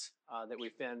 10 months that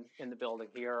we've been in the building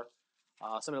here,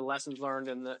 some of the lessons learned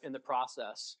in the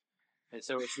process. And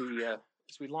so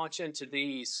as we launch into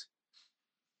these,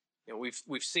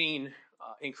 we've seen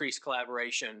increased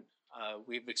collaboration.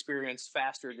 We've experienced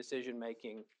faster decision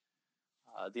making.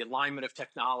 The alignment of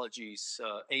technologies.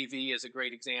 AV is a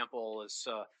great example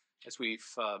as we've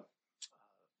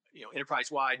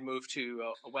enterprise-wide moved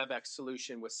to a WebEx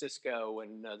solution with Cisco,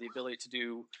 and the ability to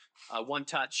do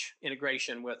one-touch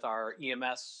integration with our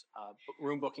EMS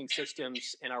room booking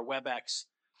systems and our WebEx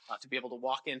to be able to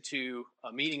walk into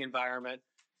a meeting environment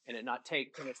and it not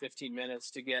take 10 or 15 minutes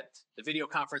to get the video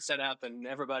conference set up and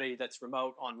everybody that's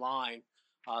remote online.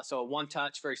 So a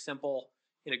one-touch, very simple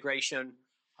integration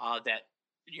that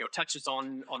touches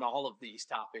on all of these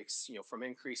topics, from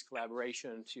increased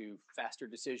collaboration to faster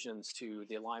decisions to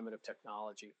the alignment of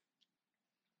technology.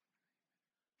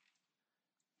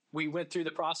 We went through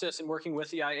the process in working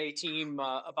with the IA team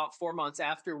about 4 months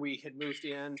after we had moved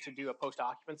in to do a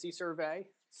post-occupancy survey.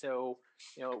 So,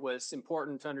 it was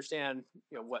important to understand,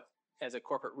 what, as a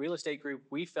corporate real estate group,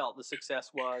 we felt the success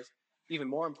was. Even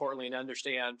more importantly, to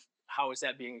understand how is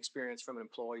that being experienced from an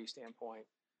employee standpoint.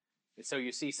 And so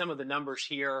you see some of the numbers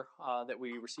here that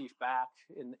we received back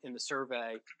in the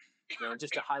survey.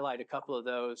 Just to highlight a couple of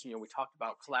those, we talked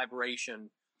about collaboration,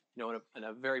 and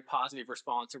a very positive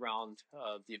response around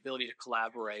the ability to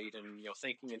collaborate, and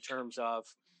thinking in terms of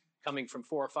coming from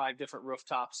 4 or 5 different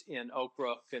rooftops in Oak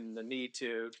Brook, and the need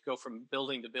to go from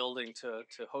building to building to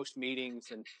host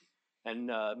meetings,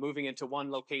 and moving into one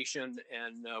location,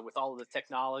 and with all of the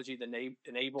technology that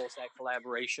enables that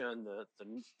collaboration,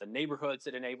 the neighborhoods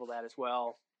that enable that as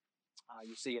well.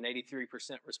 You see an 83%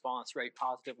 response rate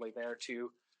positively there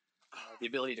to the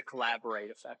ability to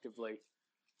collaborate effectively.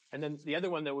 And then the other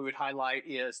one that we would highlight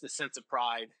is the sense of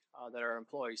pride that our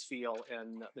employees feel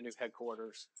in the new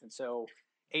headquarters. And so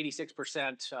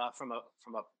 86% from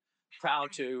a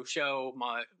proud to show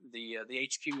the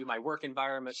HQ, my work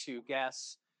environment, to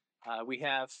guests. We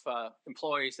have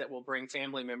employees that will bring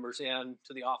family members in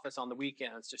to the office on the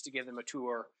weekends just to give them a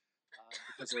tour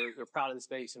because they're proud of the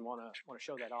space and want to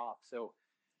show that off. So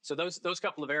those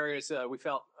couple of areas we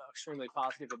felt extremely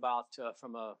positive about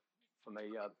from a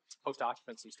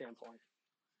post-occupancy standpoint.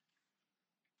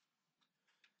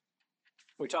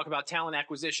 We talk about talent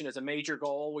acquisition as a major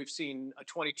goal. We've seen a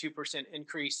 22%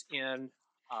 increase in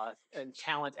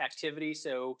talent activity.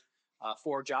 So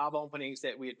for job openings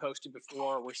that we had posted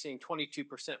before, we're seeing 22%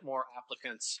 more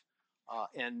applicants,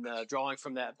 and drawing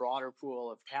from that broader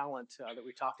pool of talent that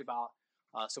we talked about.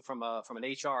 So from an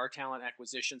HR talent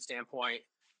acquisition standpoint,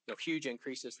 huge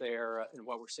increases there in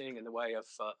what we're seeing in the way of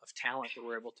talent that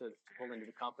we're able to pull into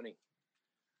the company.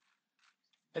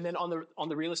 And then on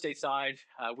the real estate side,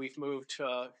 we've moved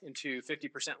into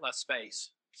 50% less space.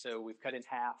 So we've cut in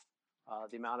half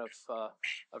the amount of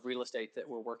real estate that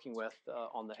we're working with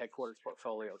on the headquarters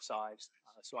portfolio side.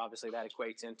 So obviously that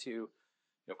equates into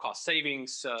cost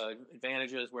savings,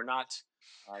 advantages. We're not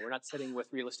sitting with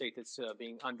real estate that's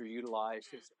being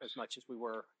underutilized as much as we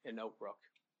were in Oak Brook.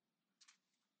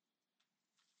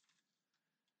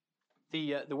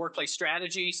 The workplace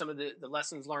strategy, some of the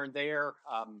lessons learned there.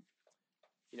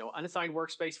 Unassigned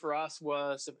workspace for us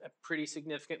was a pretty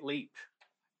significant leap.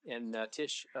 And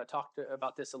Tish talked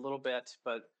about this a little bit,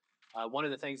 but one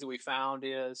of the things that we found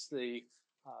is the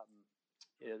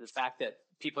fact that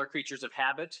people are creatures of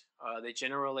habit. They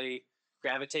generally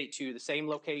gravitate to the same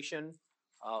location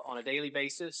on a daily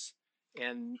basis,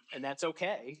 and that's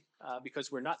okay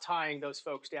because we're not tying those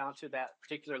folks down to that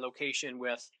particular location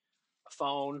with a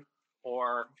phone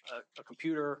or a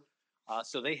computer.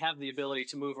 So they have the ability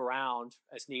to move around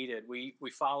as needed. We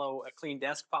follow a clean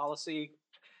desk policy.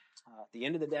 At the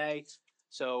end of the day,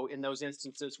 So in those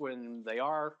instances when they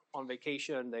are on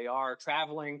vacation, they are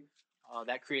traveling,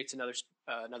 that creates another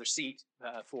seat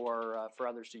for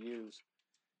others to use.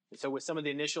 And so with some of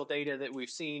the initial data that we've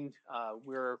seen,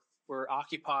 we're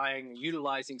occupying,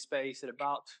 utilizing space at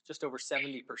about just over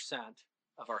 70%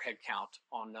 of our head count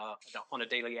on a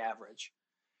daily average.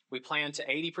 We plan to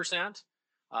 80%,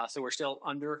 so we're still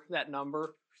under that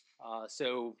number.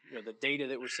 So the data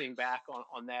that we're seeing back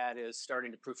on that is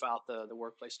starting to proof out the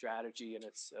workplace strategy, and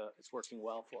it's working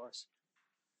well for us.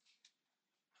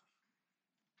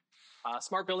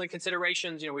 Smart building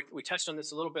considerations. We touched on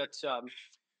this a little bit,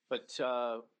 but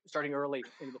starting early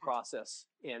into the process,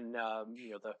 and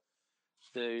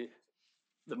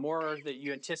the more that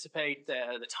you anticipate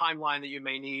the timeline that you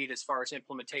may need as far as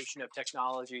implementation of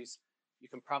technologies, you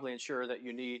can probably ensure that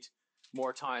you need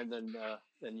more time than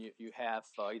you have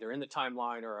either in the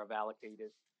timeline or have allocated.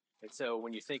 And so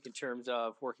when you think in terms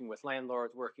of working with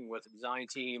landlords, working with a design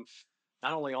team,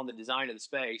 not only on the design of the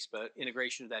space, but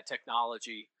integration of that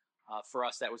technology, for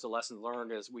us, that was a lesson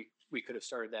learned, as we could have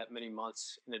started that many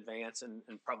months in advance and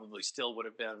probably still would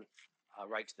have been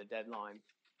right to the deadline.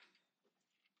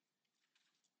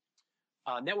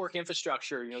 Network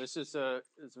infrastructure, this is a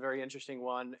very interesting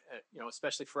one,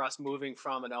 especially for us moving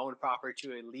from an owned property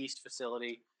to a leased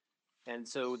facility. And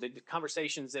so the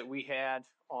conversations that we had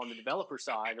on the developer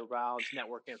side around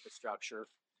network infrastructure.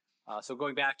 So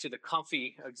going back to the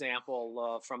comfy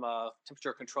example from a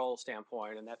temperature control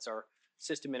standpoint, and that's our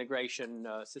system integration,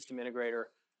 system integrator,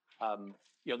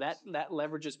 that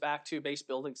leverages back to base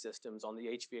building systems on the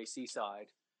HVAC side.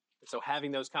 So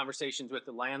having those conversations with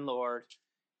the landlord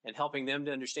and helping them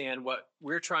to understand what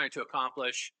we're trying to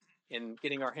accomplish in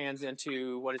getting our hands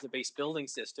into what is a base building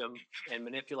system and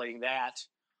manipulating that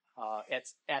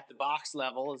at the box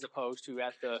level as opposed to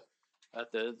at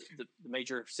the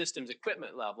major systems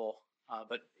equipment level.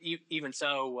 But even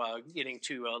so, getting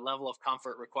to a level of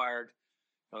comfort required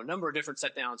a number of different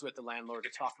sit downs with the landlord to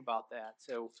talk about that.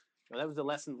 So that was a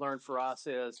lesson learned for us,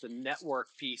 is the network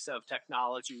piece of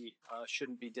technology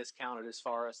shouldn't be discounted as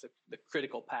far as the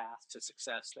critical path to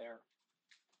success there.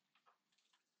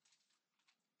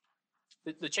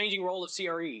 The changing role of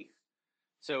CRE.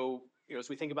 So as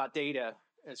we think about data,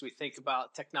 as we think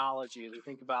about technology, as we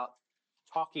think about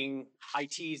talking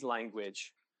IT's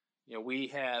language, we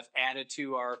have added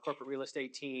to our corporate real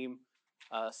estate team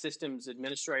systems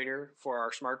administrator for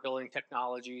our smart building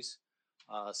technologies.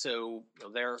 So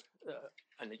they're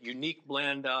a unique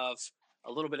blend of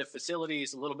a little bit of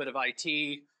facilities, a little bit of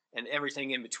IT, and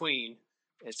everything in between.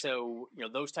 And so,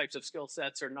 those types of skill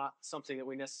sets are not something that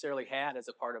we necessarily had as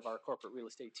a part of our corporate real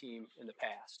estate team in the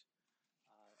past.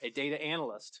 A data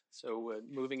analyst. So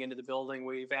moving into the building,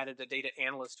 we've added a data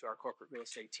analyst to our corporate real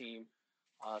estate team.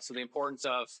 So the importance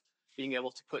of being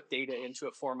able to put data into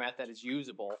a format that is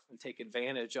usable and take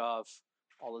advantage of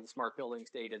all of the smart buildings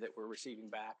data that we're receiving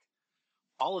back.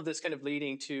 All of this kind of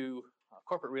leading to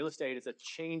corporate real estate is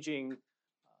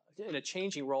in a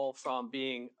changing role from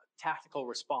being tactical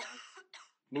response,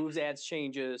 moves, adds,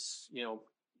 changes,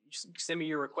 send me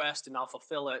your request and I'll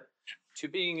fulfill it, to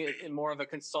being in more of a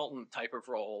consultant type of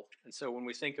role. And so when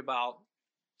we think about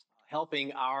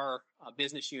helping our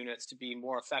business units to be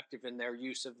more effective in their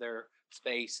use of their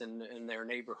space and in their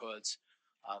neighborhoods,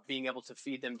 being able to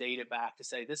feed them data back to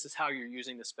say, this is how you're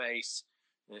using the space,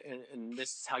 and this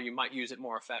is how you might use it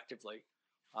more effectively.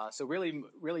 So really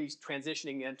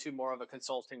transitioning into more of a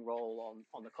consulting role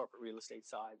on the corporate real estate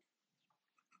side.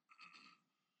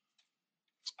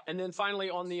 And then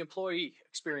finally on the employee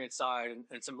experience side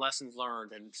and some lessons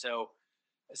learned. And so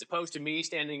as opposed to me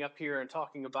standing up here and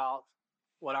talking about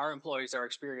what our employees are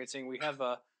experiencing, we have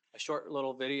a short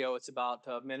little video. It's about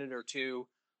a minute or two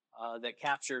that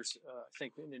captures, I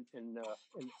think, in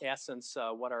essence,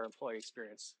 what our employee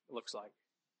experience looks like.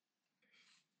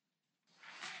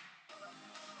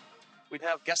 We'd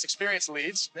have guest experience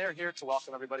leads. They're here to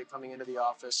welcome everybody coming into the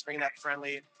office, bringing that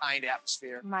friendly, kind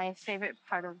atmosphere. My favorite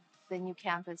part of the new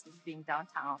campus is being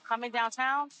downtown. Coming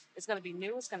downtown, it's going to be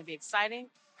new, it's going to be exciting.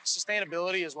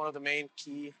 Sustainability is one of the main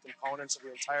key components of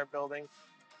the entire building.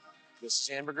 This is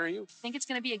Hamburger U. I think it's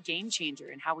going to be a game changer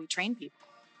in how we train people.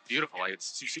 Beautiful,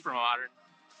 it's super modern.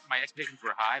 My expectations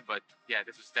were high, but yeah,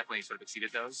 this was definitely sort of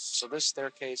exceeded those. So this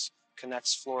staircase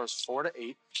connects floors 4 to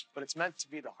 8, but it's meant to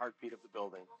be the heartbeat of the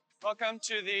building. Welcome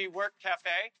to the Work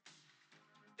Cafe.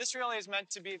 This really is meant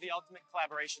to be the ultimate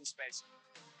collaboration space.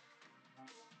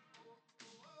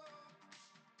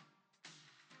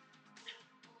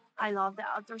 I love the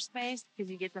outdoor space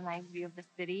because you get the nice view of the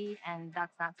city, and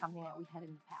that's not something that we had in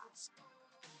the past.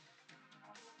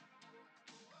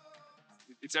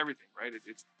 it's everything, right?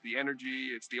 It's the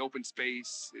energy, it's the open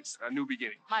space, it's a new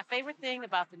beginning. My favorite thing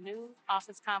about the new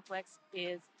office complex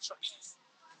is choices.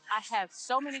 I have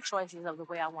so many choices of the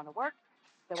way I want to work,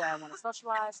 the way I want to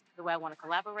socialize, the way I want to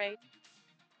collaborate.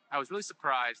 I was really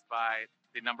surprised by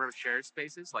the number of shared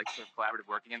spaces, like sort of collaborative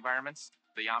working environments.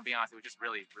 The ambiance, it was just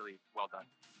really, really well done.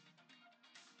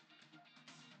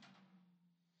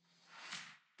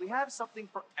 We have something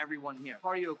for everyone here.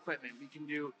 Cardio equipment. We can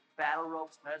do battle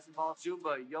ropes, medicine ball,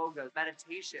 Zumba, yoga,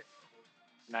 meditation.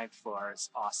 Ninth floor is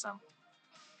awesome.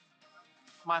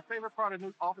 My favorite part of the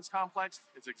new office complex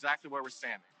is exactly where we're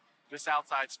standing. This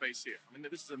outside space here. I mean,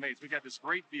 this is amazing. We got this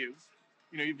great view.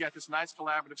 You know, you've got this nice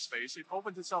collaborative space. It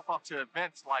opens itself up to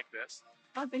events like this.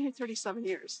 I've been here 37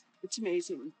 years. It's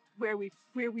amazing where we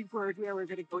were, where we're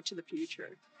going to go to the future.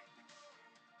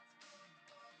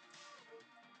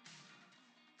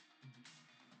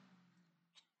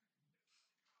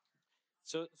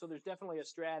 So there's definitely a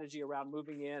strategy around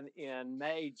moving in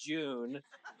May, June,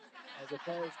 as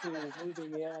opposed to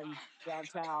moving in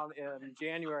downtown in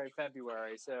January,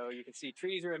 February. So you can see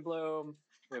trees are in bloom,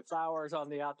 we have flowers on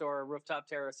the outdoor rooftop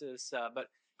terraces, but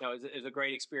you know, it's a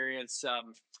great experience.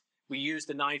 We use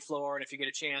the ninth floor, and if you get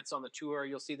a chance on the tour,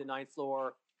 you'll see the ninth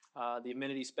floor, the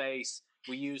amenity space.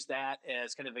 We use that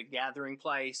as kind of a gathering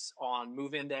place on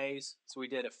move-in days. So we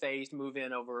did a phased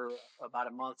move-in over about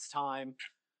a month's time.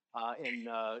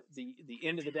 The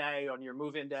end of the day on your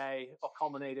move-in day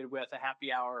culminated with a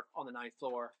happy hour on the ninth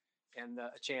floor and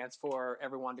a chance for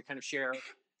everyone to kind of share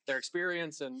their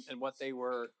experience and what they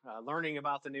were learning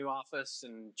about the new office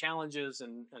and challenges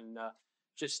and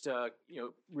just you know,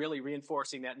 really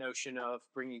reinforcing that notion of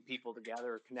bringing people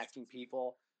together, connecting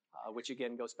people, which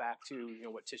again goes back to, you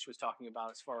know, what Tish was talking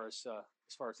about as far as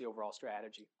the overall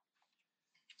strategy.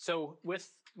 So with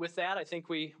that, I think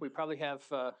we probably have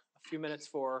a few minutes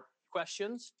for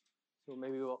questions. So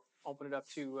maybe we'll open it up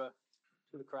to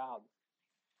the crowd.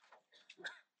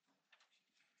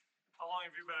 How long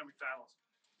have you been at McDonald's?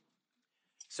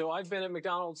 So I've been at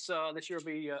McDonald's this year will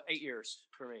be 8 years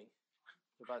for me.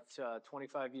 About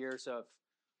 25 years of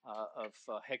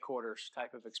headquarters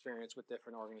type of experience with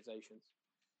different organizations.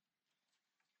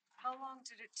 How long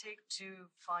did it take to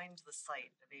find the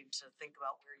site? I mean, to think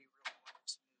about where you really wanted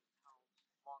to move.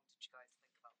 How long did you guys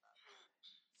think about that?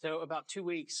 So about 2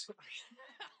 weeks.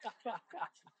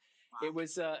 It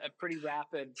was a pretty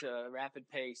rapid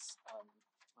pace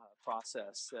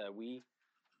process.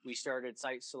 We started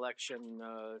site selection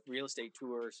real estate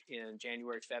tours in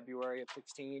January, February of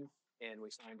 16, and we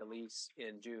signed a lease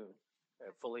in June.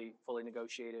 Fully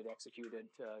negotiated, executed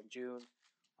June.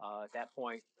 At that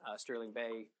point, Sterling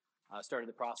Bay started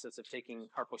the process of taking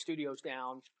Harpo Studios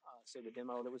down, so the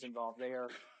demo that was involved there.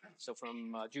 So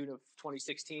from June of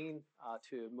 2016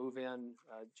 to move in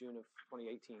June of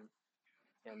 2018.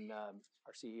 And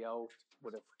our CEO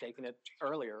would have taken it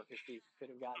earlier if he could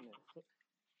have gotten it.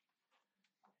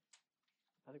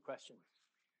 Another question?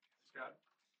 Scott?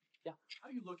 Yeah. How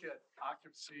do you look at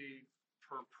occupancy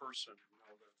per person, you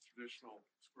know, the traditional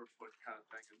square foot kind of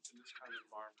thing in this kind of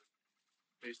environment,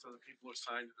 based on the people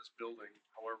assigned to this building,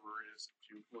 however it is that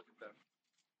you look at them?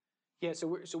 Yeah, so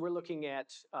we're looking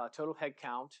at total head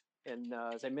count, and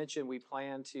as I mentioned, we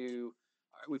planned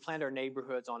our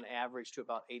neighborhoods on average to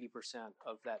about 80%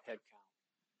 of that head count.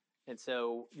 And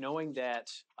so knowing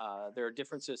that there are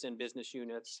differences in business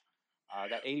units,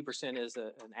 that 80% is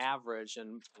an average,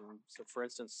 and so for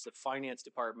instance, the finance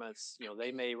departments, you know,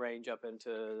 they may range up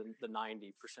into the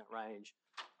 90% range.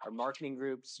 Our marketing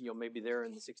groups, you know, maybe they're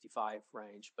in the 65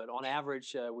 range, but on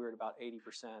average, we're at about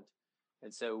 80%.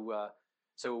 And so,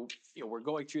 you know, we're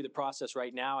going through the process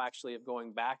right now, actually, of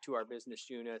going back to our business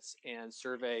units and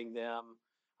surveying them.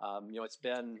 You know, it's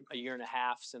been a year and a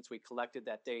half since we collected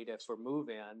that data for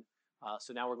move-in.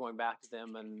 So now we're going back to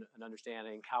them and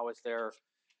understanding how's their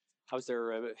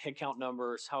headcount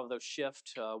numbers, how those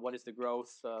shift, what is the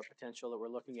growth potential that we're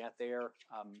looking at there.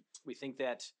 We think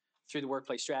that through the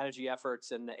workplace strategy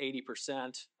efforts and the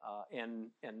 80%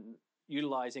 and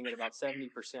utilizing it about 70%,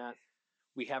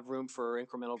 we have room for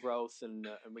incremental growth, and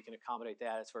we can accommodate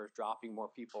that as far as dropping more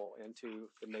people into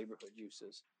the neighborhood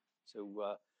uses.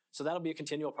 So that'll be a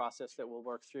continual process that we'll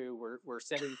work through. We're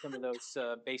setting some of those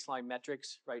baseline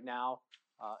metrics right now,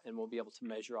 and we'll be able to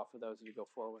measure off of those as we go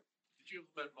forward. Did you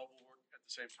implement mobile work at the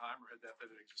same time, or had that been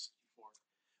existed before?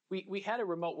 We had a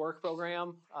remote work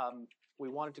program. We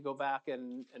wanted to go back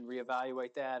and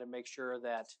reevaluate that and make sure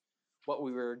that what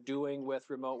we were doing with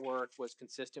remote work was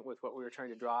consistent with what we were trying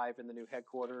to drive in the new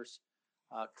headquarters.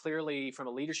 Clearly, from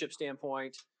a leadership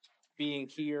standpoint, being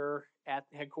here at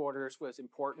headquarters was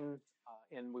important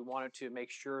and we wanted to make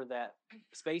sure that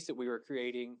the space that we were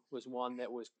creating was one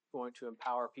that was going to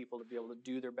empower people to be able to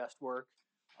do their best work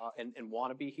and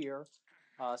want to be here.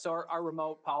 So our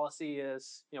remote policy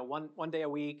is, one day a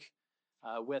week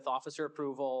with officer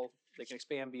approval. They can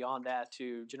expand beyond that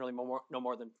to generally no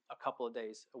more than a couple of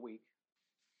days a week.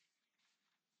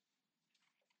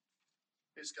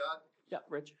 Hey, Scott. Yeah,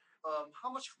 Rich.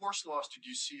 How much force loss did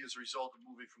you see as a result of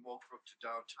moving from Oak Brook to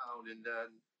downtown? And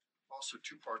then also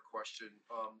two-part question.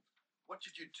 What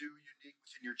did you do unique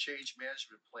within your change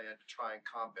management plan to try and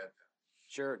combat that?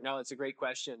 Sure. No, it's a great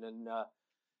question. And,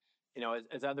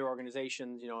 as other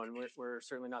organizations, and we're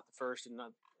certainly not the first and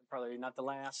probably not the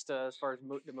last as far as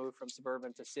the move from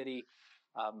suburban to city.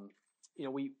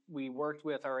 We worked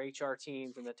with our HR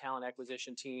teams and the talent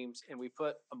acquisition teams, and we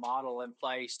put a model in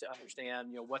place to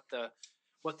understand,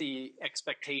 what the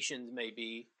expectations may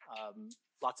be.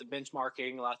 Lots of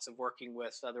benchmarking, lots of working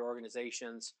with other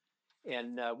organizations,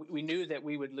 and we knew that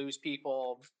we would lose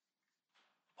people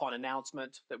upon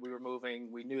announcement that we were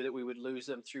moving. We knew that we would lose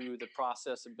them through the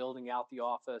process of building out the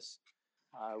office.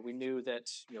 We knew that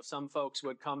some folks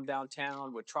would come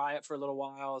downtown, would try it for a little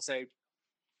while, and say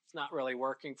it's not really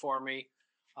working for me.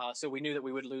 So we knew that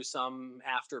we would lose some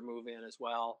after move in as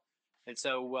well. And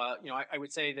so I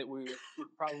would say that we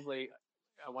probably,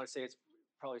 I want to say it's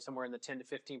probably somewhere in the 10 to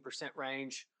 15%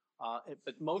 range.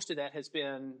 But most of that has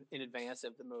been in advance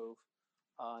of the move.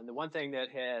 And the one thing that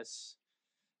has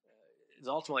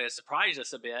ultimately has surprised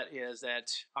us a bit is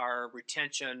that our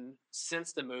retention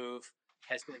since the move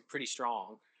has been pretty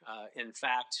strong. In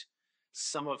fact,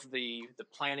 some of the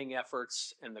planning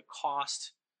efforts and the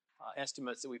cost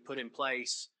estimates that we put in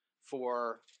place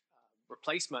for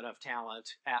replacement of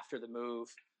talent after the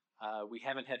move, we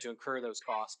haven't had to incur those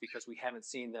costs because we haven't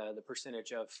seen the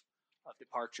percentage of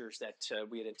departures that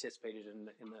we had anticipated in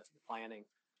the planning.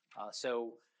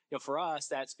 So for us,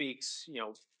 that speaks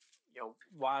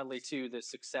wildly to the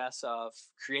success of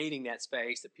creating that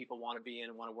space that people want to be in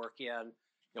and want to work in.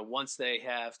 Once they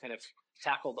have kind of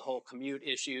tackled the whole commute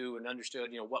issue and understood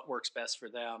what works best for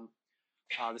them.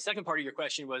 The second part of your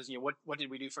question was what did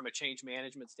we do from a change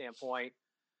management standpoint?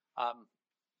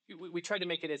 We tried to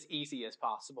make it as easy as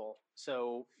possible.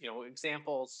 So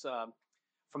examples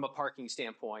from a parking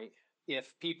standpoint.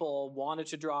 If people wanted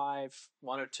to drive,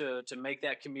 wanted to make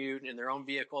that commute in their own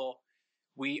vehicle,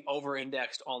 we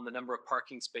over-indexed on the number of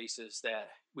parking spaces that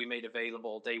we made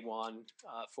available day one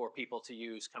for people to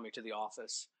use coming to the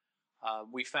office.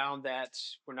 We found that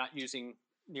we're not using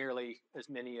nearly as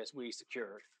many as we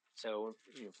secured. So,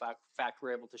 in fact,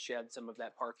 we're able to shed some of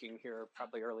that parking here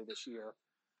probably early this year.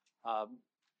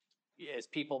 As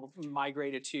people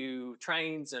migrated to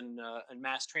trains and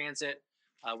mass transit,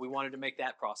 we wanted to make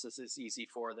that process as easy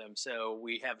for them. So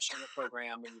we have a shuttle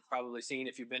program, and you've probably seen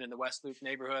if you've been in the West Loop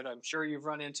neighborhood. I'm sure you've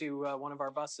run into one of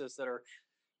our buses that are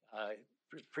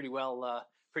pretty well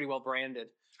branded.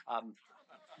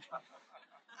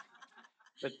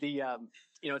 But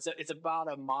it's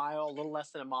about a mile, a little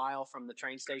less than a mile from the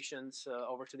train stations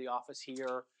over to the office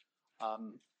here.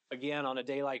 Again, on a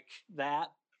day like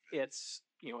that, it's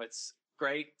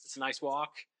great. It's a nice walk.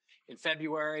 In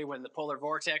February, when the polar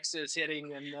vortex is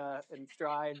hitting in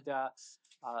stride,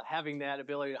 having that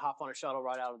ability to hop on a shuttle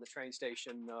right out of the train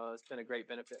station has been a great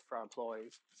benefit for our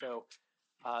employees. So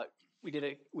we did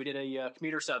a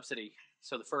commuter subsidy.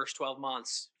 So the first 12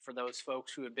 months for those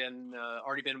folks who had been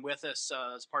already been with us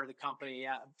as part of the company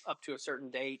up to a certain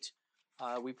date,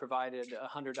 we provided a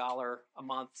 $100 a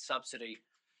month subsidy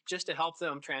just to help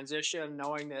them transition,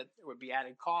 knowing that there would be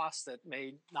added costs that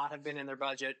may not have been in their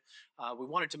budget. We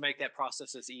wanted to make that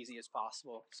process as easy as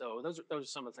possible. So those are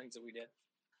some of the things that we did.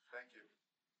 Thank you.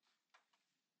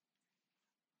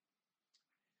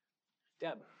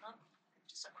 Deb.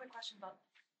 Just a quick question about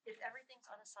if everything's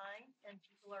unassigned and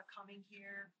people are coming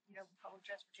here, public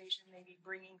transportation, maybe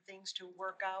bringing things to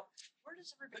work out, where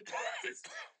does everybody go?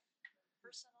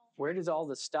 Personal. Where does all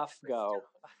the stuff go?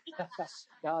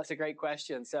 No, that's a great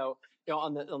question. So,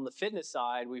 on the fitness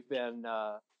side, we've been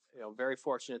very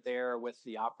fortunate there with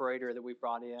the operator that we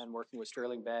brought in, working with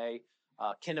Sterling Bay.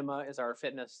 Kinema is our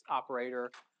fitness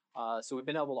operator. So we've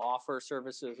been able to offer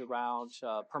services around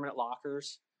permanent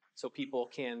lockers, so people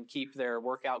can keep their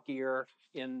workout gear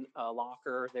in a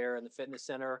locker there in the fitness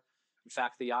center. In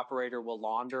fact, the operator will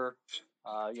launder,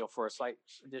 for a slight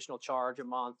additional charge a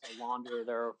month, launder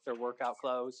their workout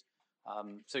clothes.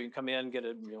 So you can come in, get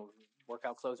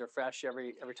workout clothes are fresh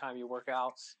every time you work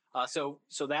out. So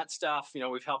that stuff,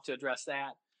 we've helped to address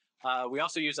that. We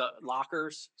also use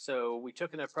lockers. So we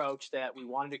took an approach that we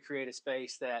wanted to create a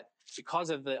space that, because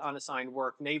of the unassigned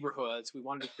work neighborhoods, we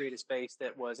wanted to create a space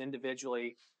that was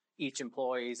individually each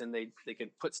employees, and they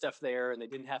could put stuff there, and they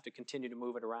didn't have to continue to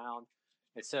move it around.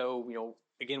 And so,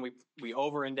 again, we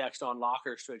over-indexed on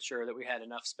lockers to ensure that we had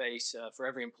enough space for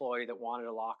every employee that wanted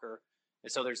a locker.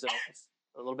 And so there's a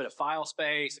little bit of file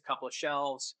space, a couple of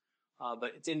shelves,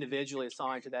 but it's individually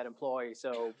assigned to that employee,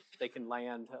 so they can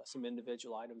land some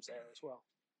individual items there as well.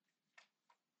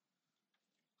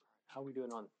 How are we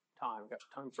doing on time? Got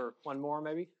time for one more,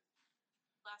 maybe?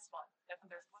 Last one.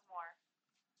 There's one more.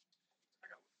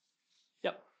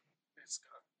 Yep. Thanks,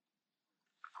 Scott.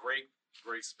 Great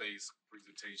space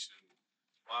presentation.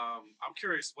 I'm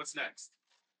curious, what's next?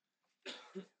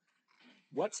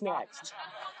 What's next?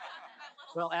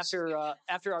 Well, after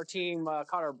our team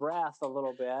caught our breath a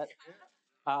little bit,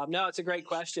 no, it's a great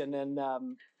question, and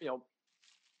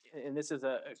and this is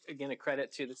again a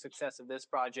credit to the success of this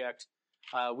project.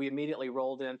 We immediately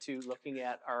rolled into looking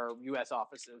at our U.S.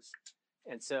 offices,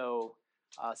 and so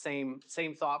same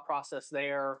thought process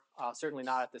there. Certainly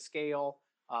not at the scale,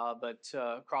 but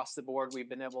across the board, we've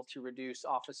been able to reduce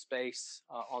office space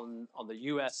on the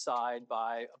U.S. side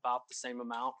by about the same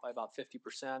amount, by about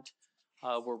 50%.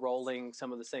 We're rolling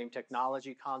some of the same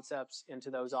technology concepts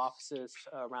into those offices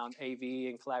around AV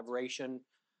and collaboration.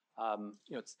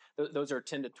 Those are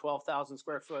 10 to 12,000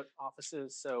 square foot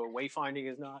offices, so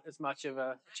wayfinding is not as much of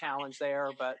a challenge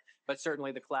there, but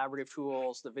certainly the collaborative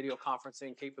tools, the video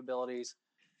conferencing capabilities,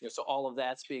 so all of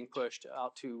that's being pushed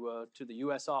out to the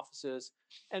U.S. offices,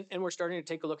 and we're starting to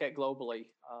take a look at globally,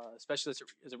 especially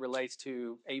as it relates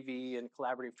to AV and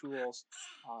collaborative tools.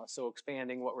 So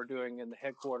expanding what we're doing in the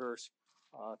headquarters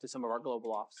to some of our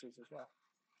global offices as well.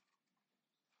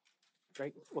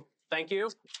 Great. Well, thank you.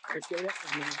 Appreciate it.